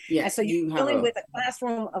 And Yes, so you're you have dealing a with a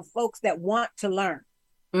classroom of folks that want to learn.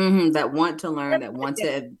 that want to learn, that want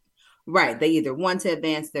to, right. They either want to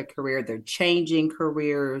advance their career, they're changing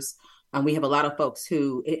careers. We have a lot of folks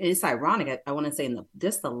who, it's ironic. I want to say in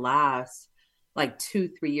the last like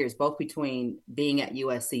 2, 3 years, both between being at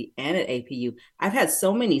USC and at APU, I've had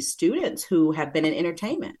so many students who have been in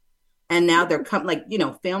entertainment. And now they're like,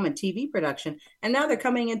 film and TV production. And now they're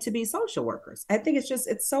coming in to be social workers. I think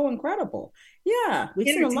it's so incredible. Yeah, we've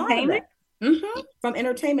seen a lot of Entertainment. that. From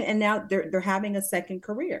entertainment, and now they're having a second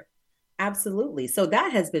career. Absolutely. So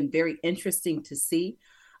that has been very interesting to see.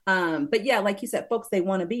 But yeah, like you said, folks, they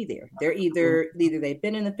want to be there. They're either they've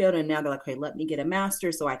been in the field and now they're like, okay, let me get a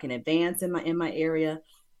master's so I can advance in my area,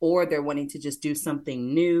 or they're wanting to just do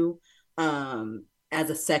something new as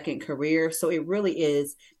a second career. So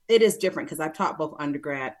it is different because I've taught both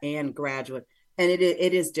undergrad and graduate, and it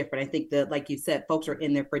is different. I think that, like you said, folks are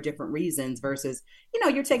in there for different reasons versus,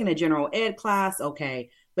 you're taking a general ed class, okay,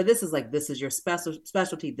 but this is your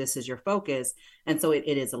specialty, this is your focus, and so it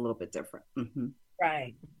is a little bit different. Mm-hmm.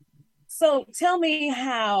 Right. So tell me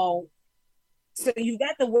how. So you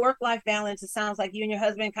got the work-life balance. It sounds like you and your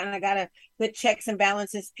husband kind of got a good checks and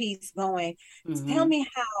balances piece going. Tell Mm-hmm. me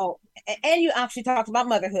how, and you actually talked about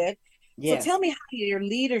motherhood. So tell Yes. me how your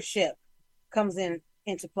leadership comes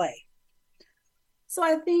into play. So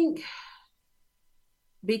I think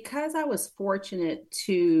because I was fortunate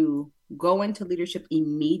to go into leadership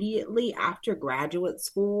immediately after graduate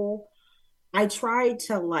school, I tried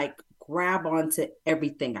to like grab onto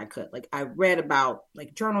everything I could. Like I read about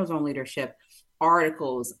like journals on leadership,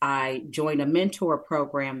 articles. I joined a mentor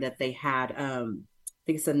program that they had. I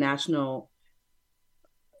think it's a national.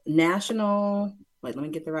 Wait, let me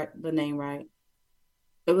get the name right.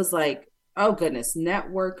 It was like, oh goodness,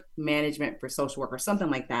 network management for social workers, something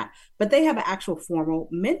like that. But they have an actual formal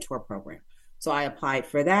mentor program. So I applied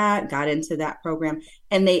for that, got into that program,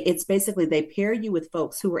 and it's basically they pair you with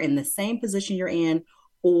folks who are in the same position you're in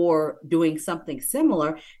or doing something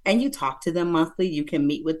similar, and you talk to them monthly, you can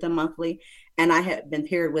meet with them monthly. And I had been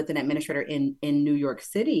paired with an administrator in New York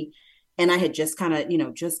City, and I had just kind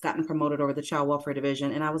of, just gotten promoted over the child welfare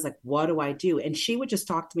division. And I was like, what do I do? And she would just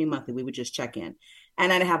talk to me monthly. We would just check in.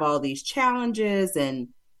 And I'd have all these challenges and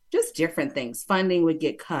just different things. Funding would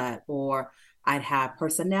get cut, or I'd have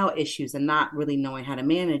personnel issues and not really knowing how to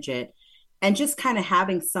manage it. And just kind of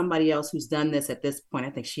having somebody else who's done this at this point, I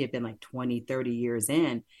think she had been like 20, 30 years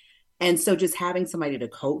in. And so just having somebody to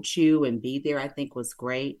coach you and be there, I think was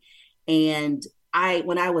great. And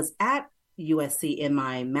when I was at USC in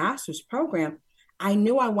my master's program, I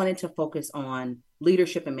knew I wanted to focus on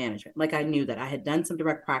leadership and management. Like I knew that I had done some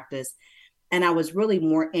direct practice, and I was really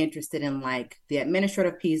more interested in like the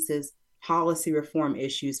administrative pieces, policy reform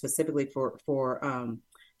issues, specifically for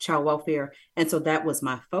child welfare. And so that was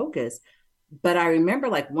my focus. But I remember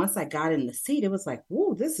like once I got in the seat, it was like,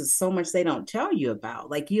 whoa, this is so much they don't tell you about.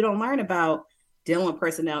 Like you don't learn about dealing with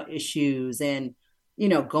personnel issues and,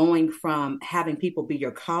 going from having people be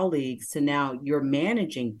your colleagues to now you're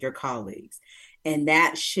managing your colleagues and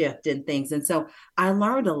that shift and things. And so I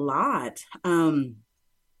learned a lot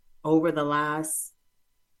over the last,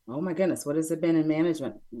 oh my goodness, what has it been in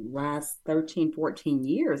management? Last 13, 14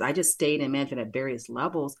 years. I just stayed in management at various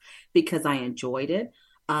levels because I enjoyed it.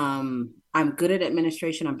 I'm good at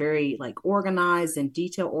administration. I'm very like organized and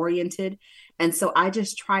detail oriented. And so I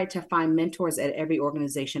just tried to find mentors at every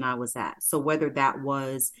organization I was at. So whether that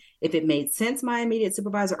was, if it made sense, my immediate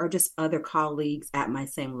supervisor or just other colleagues at my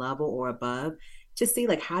same level or above, to see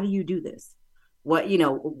like, how do you do this?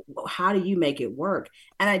 How do you make it work?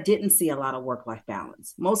 And I didn't see a lot of work-life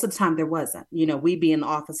balance. Most of the time there wasn't. We'd be in the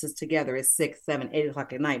offices together at 6, 7, 8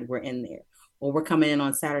 o'clock at night. We're in there, or we're coming in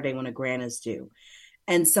on Saturday when a grant is due.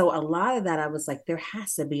 And so a lot of that, I was like, there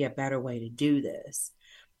has to be a better way to do this.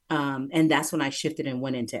 And that's when I shifted and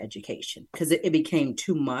went into education because it became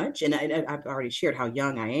too much. And I've already shared how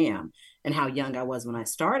young I am and how young I was when I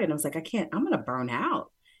started. I was like, I'm going to burn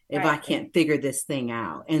out if I Right. can't figure this thing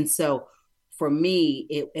out. And so for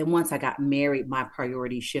me, and once I got married, my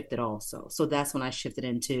priorities shifted also. So that's when I shifted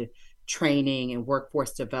into training and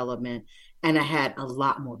workforce development. And I had a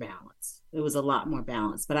lot more balance. It was a lot more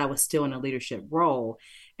balance, but I was still in a leadership role.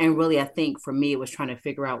 And really, I think for me, it was trying to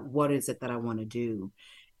figure out what is it that I want to do.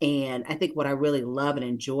 And I think what I really love and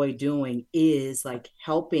enjoy doing is like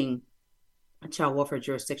helping child welfare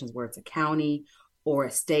jurisdictions where it's a county or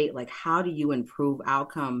a state. Like, how do you improve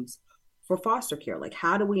outcomes for foster care. Like,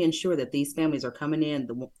 how do we ensure that these families are coming in,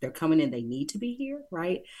 they're coming in, they need to be here,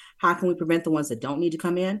 right? How can we prevent the ones that don't need to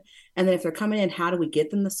come in? And then if they're coming in, how do we get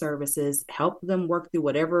them the services, help them work through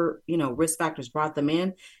whatever, risk factors brought them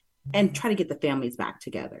in, and try to get the families back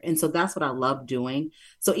together. And so that's what I love doing.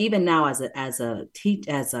 So even now as a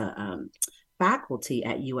faculty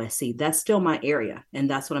at USC, that's still my area, and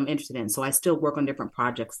that's what I'm interested in. So I still work on different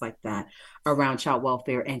projects like that around child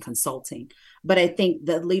welfare and consulting. But I think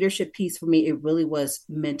the leadership piece for me, it really was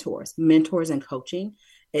mentors and coaching.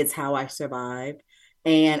 It's how I survived.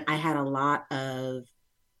 And I had a lot of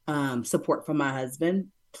support from my husband.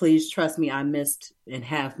 Please trust me, I missed and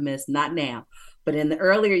have missed, not now, but in the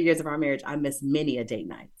earlier years of our marriage, I missed many a date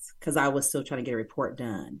nights because I was still trying to get a report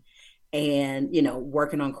done and,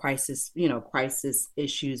 working on crisis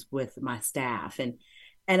issues with my staff.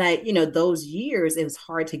 And I, those years, it was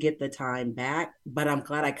hard to get the time back, but I'm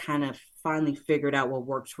glad I kind of finally figured out what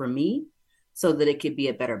works for me so that it could be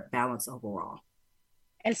a better balance overall.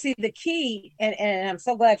 And see, the key, and I'm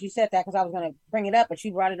so glad you said that because I was going to bring it up, but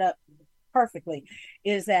you brought it up perfectly,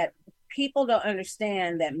 is that people don't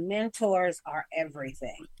understand that mentors are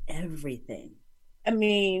everything. Everything. I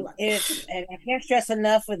mean, and I can't stress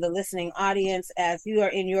enough for the listening audience, as you are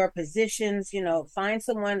in your positions, find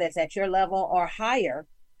someone that's at your level or higher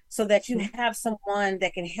so that you have someone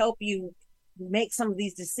that can help you make some of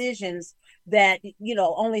these decisions that,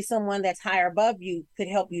 only someone that's higher above you could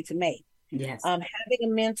help you to make. Yes. Having a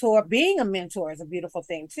mentor, being a mentor is a beautiful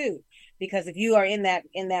thing too, because if you are in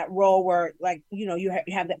that role where, like, you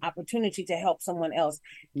have the opportunity to help someone else,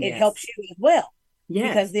 it helps you as well.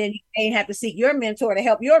 Yes. Because then you ain't have to seek your mentor to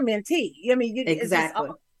help your mentee. I mean,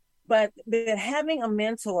 exactly. But having a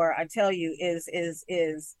mentor, I tell you,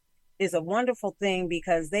 is a wonderful thing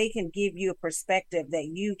because they can give you a perspective that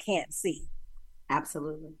you can't see.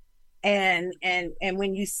 Absolutely. And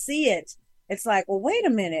when you see it, it's like, well, wait a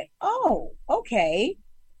minute. Oh, okay.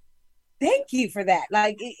 Thank you for that.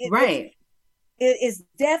 Like, right. It's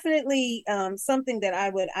definitely something that I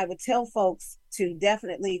would tell folks to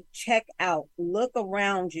definitely check out. Look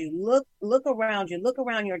around you. Look around you. Look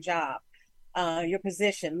around your job, your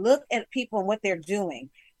position. Look at people and what they're doing,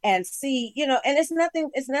 and see. And it's nothing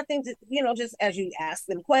to, just as you ask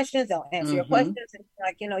them questions, they'll answer your questions. And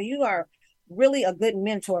like, you are really a good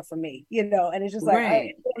mentor for me, and it's just like,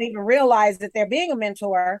 I don't even realize that they're being a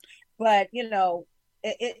mentor, but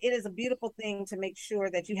it is a beautiful thing to make sure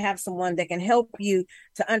that you have someone that can help you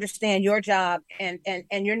to understand your job and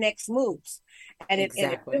your next moves. And it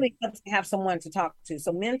really helps to have someone to talk to.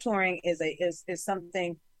 So mentoring is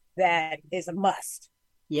something that is a must.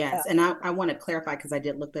 Yes. And I want to clarify, because I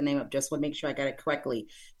did look the name up, just want to make sure I got it correctly.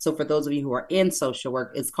 So for those of you who are in social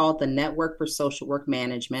work, it's called the Network for Social Work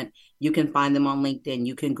Management. You can find them on LinkedIn.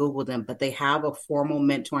 You can Google them, but they have a formal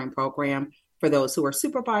mentoring program for those who are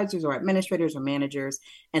supervisors or administrators or managers,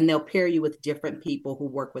 and they'll pair you with different people who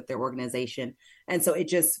work with their organization. And so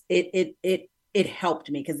it helped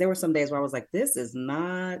me, because there were some days where I was like, this is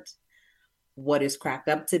not what is cracked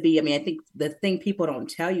up to be. I mean, I think the thing people don't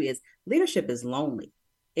tell you is leadership is lonely.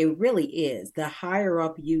 It really is. The higher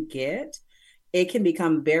up you get, it can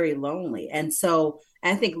become very lonely. And so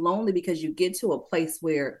I think lonely because you get to a place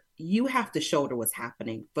where you have to shoulder what's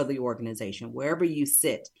happening for the organization, wherever you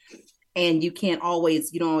sit. And you don't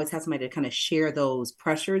always have somebody to kind of share those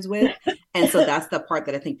pressures with. And so that's the part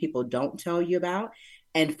that I think people don't tell you about.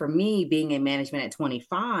 And for me, being in management at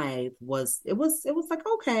 25 was like,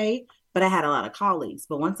 okay, but I had a lot of colleagues.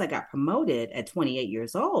 But once I got promoted at 28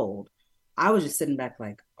 years old, I was just sitting back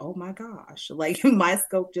like, oh my gosh, like my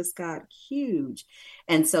scope just got huge.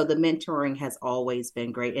 And so the mentoring has always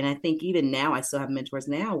been great. And I think even now I still have mentors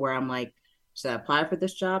now where I'm like, should I apply for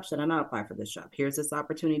this job? Should I not apply for this job? Here's this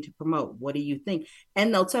opportunity to promote. What do you think?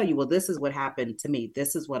 And they'll tell you, well, this is what happened to me.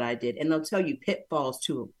 This is what I did. And they'll tell you pitfalls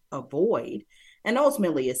to avoid. And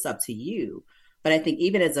ultimately it's up to you. But I think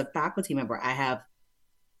even as a faculty member, I have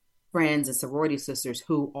friends and sorority sisters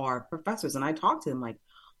who are professors, and I talk to them like,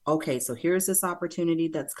 okay, so here's this opportunity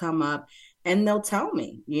that's come up, and they'll tell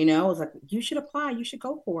me, it's like, you should apply, you should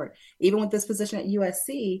go for it. Even with this position at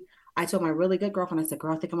USC, I told my really good girlfriend, I said,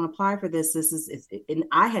 girl, I think I'm gonna apply for this. And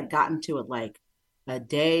I had gotten to it like a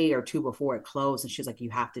day or two before it closed, and she's like, you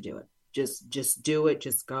have to do it. Just do it,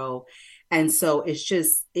 just go. And so it's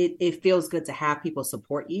just, it feels good to have people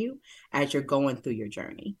support you as you're going through your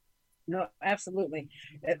journey. No, absolutely.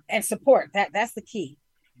 And support, that's the key.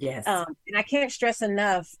 Yes. And I can't stress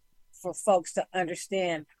enough for folks to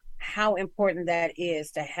understand how important that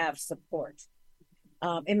is to have support.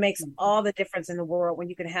 It makes all the difference in the world when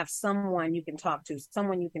you can have someone you can talk to,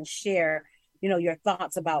 someone you can share your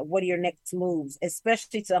thoughts about what are your next moves,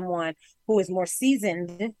 especially someone who is more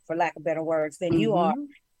seasoned, for lack of better words, than you are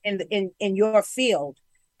Mm-hmm. in your field,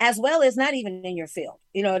 as well as not even in your field.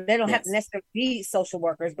 They don't have to Yes. necessarily be social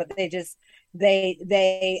workers, but they just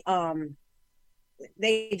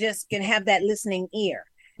can have that listening ear.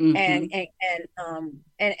 and Mm-hmm.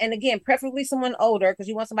 and and again, preferably someone older, because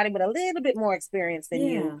you want somebody with a little bit more experience than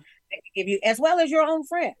you, Yeah. that can give you, as well as your own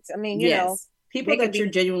friends. I mean, Yes. People they can that you're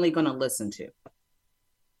be, genuinely going to listen to.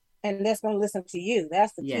 and that's going to listen to you.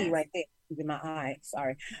 That's the key Yes. right there. In my eye,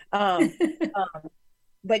 sorry. um um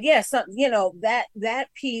but yes, that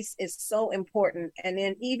piece is so important. And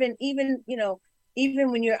then even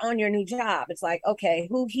when you're on your new job, it's like, okay,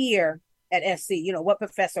 who here at SC, what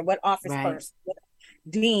professor, what office Right. person, what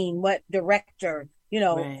dean, what director,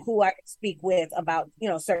 Right. who I can speak with about,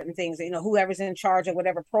 certain things, whoever's in charge of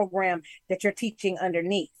whatever program that you're teaching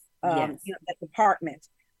underneath, Yes. that department.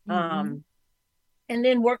 Mm-hmm. um and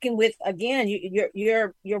then working with, again,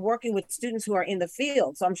 you're working with students who are in the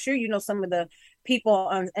field, so I'm sure some of the people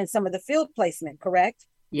on and some of the field placement, correct?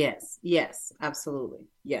 Yes, yes, absolutely.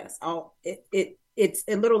 Yes. It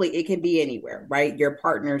literally, it can be anywhere, right? Your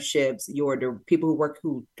partnerships, people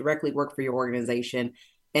who directly work for your organization,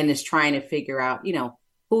 and is trying to figure out,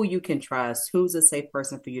 who you can trust, who's a safe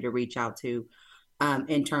person for you to reach out to,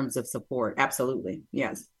 in terms of support. Absolutely.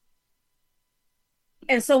 Yes.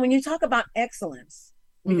 And so when you talk about excellence,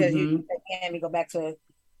 because Mm-hmm. again, we go back to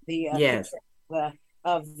the Yes. picture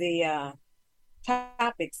of the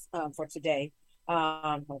topics for today.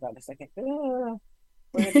 Hold on a second.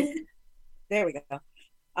 Where did there we go.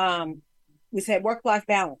 um we said work life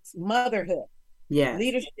balance, motherhood, Yes.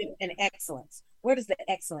 leadership, and excellence. Where does the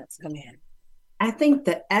excellence come in? I think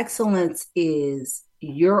the excellence is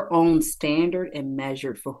your own standard and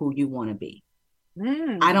measured for who you want to be. I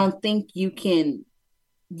Mm. don't think you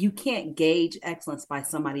can't gauge excellence by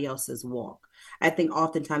somebody else's walk. I think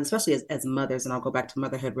oftentimes, especially as mothers, and I'll go back to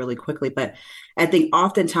motherhood really quickly, but I think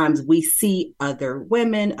oftentimes we see other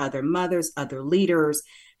women, other mothers, other leaders,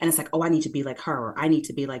 and it's like, oh, I need to be like her, or I need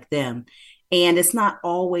to be like them. And it's not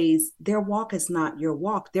always, their walk is not your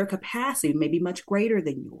walk. Their capacity may be much greater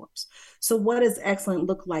than yours. So, what does excellent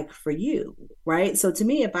look like for you? Right. So, to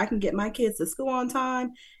me, if I can get my kids to school on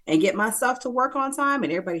time and get myself to work on time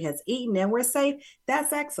and everybody has eaten and we're safe,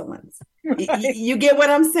 that's excellence. Right. You get what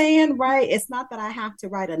I'm saying, right? It's not that I have to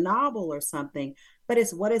write a novel or something, but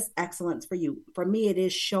it's what is excellence for you. For me, it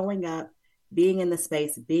is showing up, being in the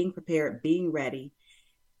space, being prepared, being ready,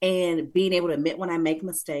 and being able to admit when I make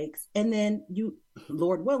mistakes. And then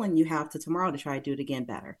Lord willing, you have to tomorrow to try to do it again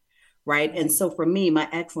better. Right. And so for me, my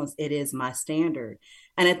excellence, it is my standard.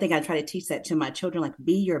 And I think I try to teach that to my children, like,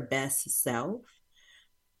 be your best self.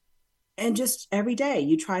 And just every day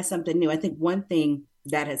you try something new. I think one thing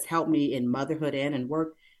that has helped me in motherhood and in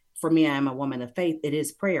work, for me, I am a woman of faith, it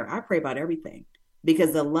is prayer. I pray about everything,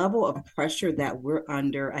 because the level of pressure that we're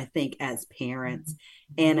under, I think, as parents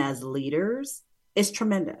and as leaders, is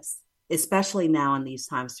tremendous, especially now in these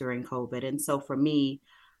times during COVID. And so for me,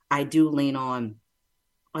 I do lean on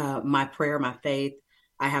my prayer, my faith.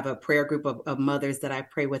 I have a prayer group of mothers that I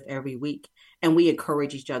pray with every week, and we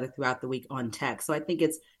encourage each other throughout the week on text. So I think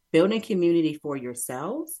it's building community for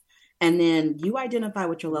yourselves, and then you identify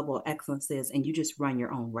what your level of excellence is, and you just run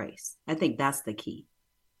your own race. I think that's the key.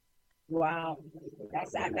 Wow,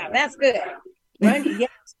 that's good. Run, yes,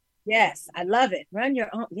 yes, I love it. Run your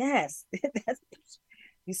own. Yes, that's,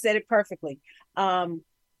 you said it perfectly.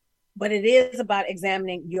 But it is about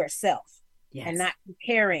examining yourself and Yes. not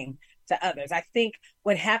comparing to others. I think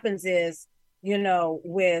what happens is,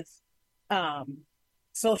 with um,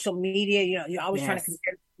 social media, you're always trying to Yes.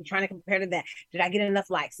 compare. You're trying to compare to that. Did I get enough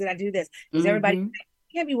likes? Did I do this? Is everybody? Mm-hmm.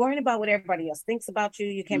 You can't be worrying about what everybody else thinks about you.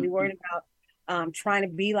 You can't be Mm-hmm. worried about trying to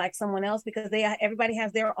be like someone else, because everybody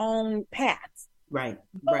has their own paths. Right.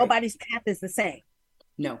 Right. Nobody's path is the same.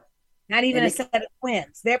 No. Not even And a it, set of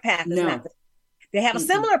twins. Their path is not no. the same. They have a Mm-mm.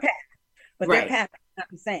 similar path, but their Right. path is not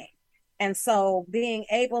the same. And so being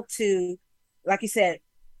able to, like you said,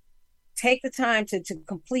 take the time to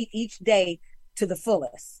complete each day to the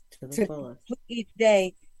fullest, To the to fullest. complete each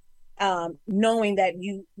day, knowing that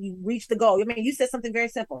you reach the goal. I mean, you said something very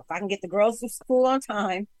simple. If I can get the girls to school on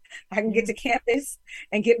time, I can get Yeah. to campus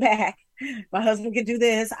and get back. My husband can do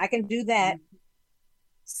this. I can do that.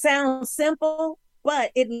 Sounds simple,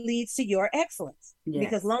 but it leads to your excellence,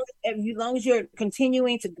 because Yes. long as you're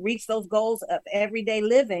continuing to reach those goals of everyday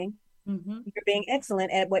living, Mm-hmm. you're being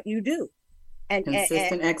excellent at what you do. And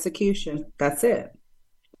Consistent execution. That's it.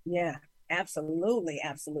 yeah, absolutely,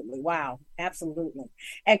 absolutely. Wow, absolutely.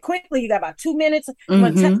 And quickly, you got about 2 minutes. You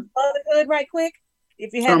want to touch Mm-hmm. motherhood right quick?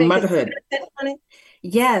 if you Or have anything motherhood. on it.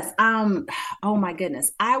 Yes. Oh my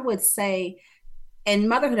goodness. I would say, and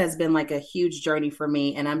motherhood has been like a huge journey for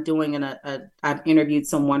me. And I'm doing I've interviewed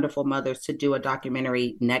some wonderful mothers to do a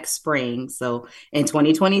documentary next spring. So in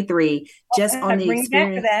 2023, just on the Bring it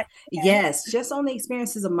back to experience. that. Yes, just on the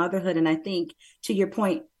experiences of motherhood. And I think, to your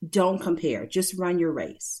point, don't compare, just run your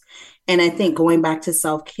race. And I think going back to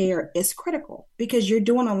self-care is critical because you're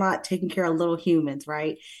doing a lot taking care of little humans,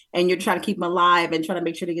 right? And you're trying to keep them alive and trying to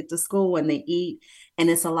make sure they get to school and they eat. And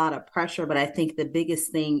it's a lot of pressure. But I think the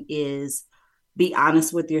biggest thing is be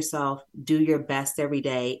honest with yourself, do your best every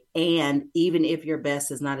day. And even if your best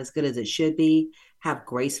is not as good as it should be, have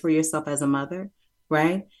grace for yourself as a mother,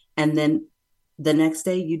 right? And then the next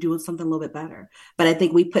day you do something a little bit better. But I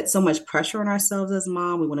think we put so much pressure on ourselves as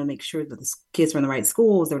mom. We want to make sure that the kids are in the right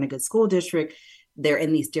schools, they're in a good school district, they're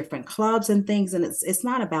in these different clubs and things. And it's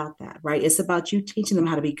not about that, right? It's about you teaching them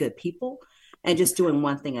how to be good people and just doing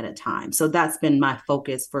one thing at a time. So that's been my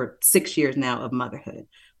focus for 6 years now of motherhood.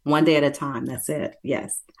 One day at a time. That's it.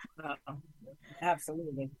 Yes.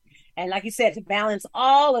 Absolutely. And like you said, to balance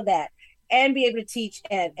all of that and be able to teach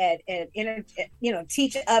and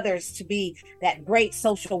teach others to be that great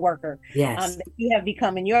social worker that you have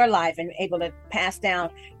become in your life and able to pass down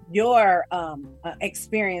your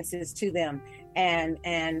experiences to them. And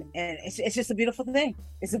it's just a beautiful thing.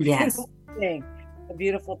 It's a beautiful thing. A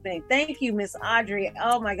beautiful thing. Thank you, Miss Audrey.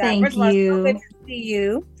 Oh my God. Thank First of all, you. so good to see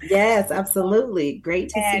you. Yes, absolutely. Great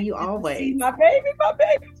to see you always. See my baby's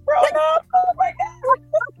grown up. Oh my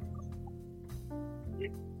God.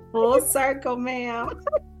 Full circle, ma'am.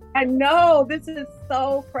 I know, this is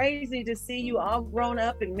so crazy to see you all grown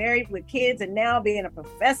up and married with kids and now being a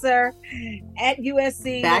professor at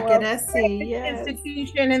USC. Back at SC, yes.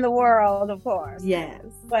 Institution in the world, of course. Yes.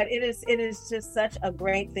 But it is just such a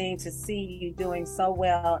great thing to see you doing so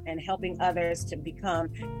well and helping others to become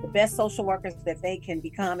the best social workers that they can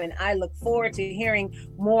become. And I look forward to hearing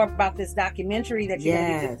more about this documentary that you're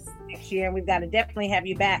going to be doing next year. And we've got to definitely have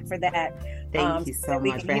you back for that. Thank you so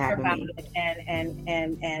much for having me.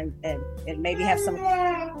 And maybe have some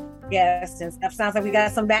guests and stuff. Sounds like we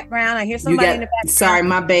got some background. I hear somebody in the background. Sorry,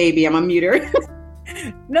 my baby. I'm a muter.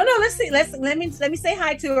 No. Let's see. Let me say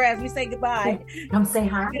hi to her as we say goodbye. Come say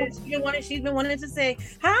hi. She's been wanting to say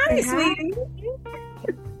hi, sweetie.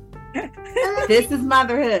 This is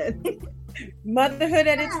motherhood. Motherhood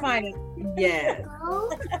at its finest. Yes.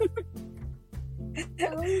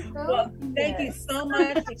 Well, thank you so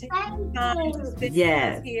much for taking the time to spend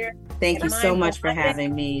here. Thank you so much for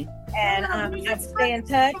having me. And stay in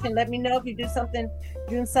touch and let me know if you doing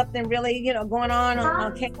something really, going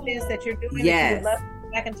on campus that you're doing. Yes. That you would love to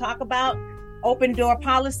come back and talk about. Open door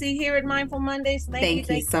policy here at Mindful Mondays. Thank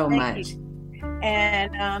you so much.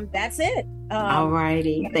 And that's it. All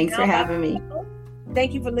righty. Thanks for having me.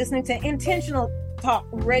 Thank you for listening to Intentional Talk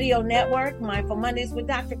Radio Network, Mindful Mondays with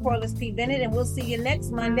Dr. Corliss P. Bennett, and we'll see you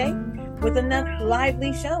next Monday with another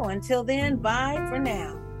lively show. Until then, bye for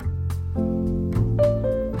now.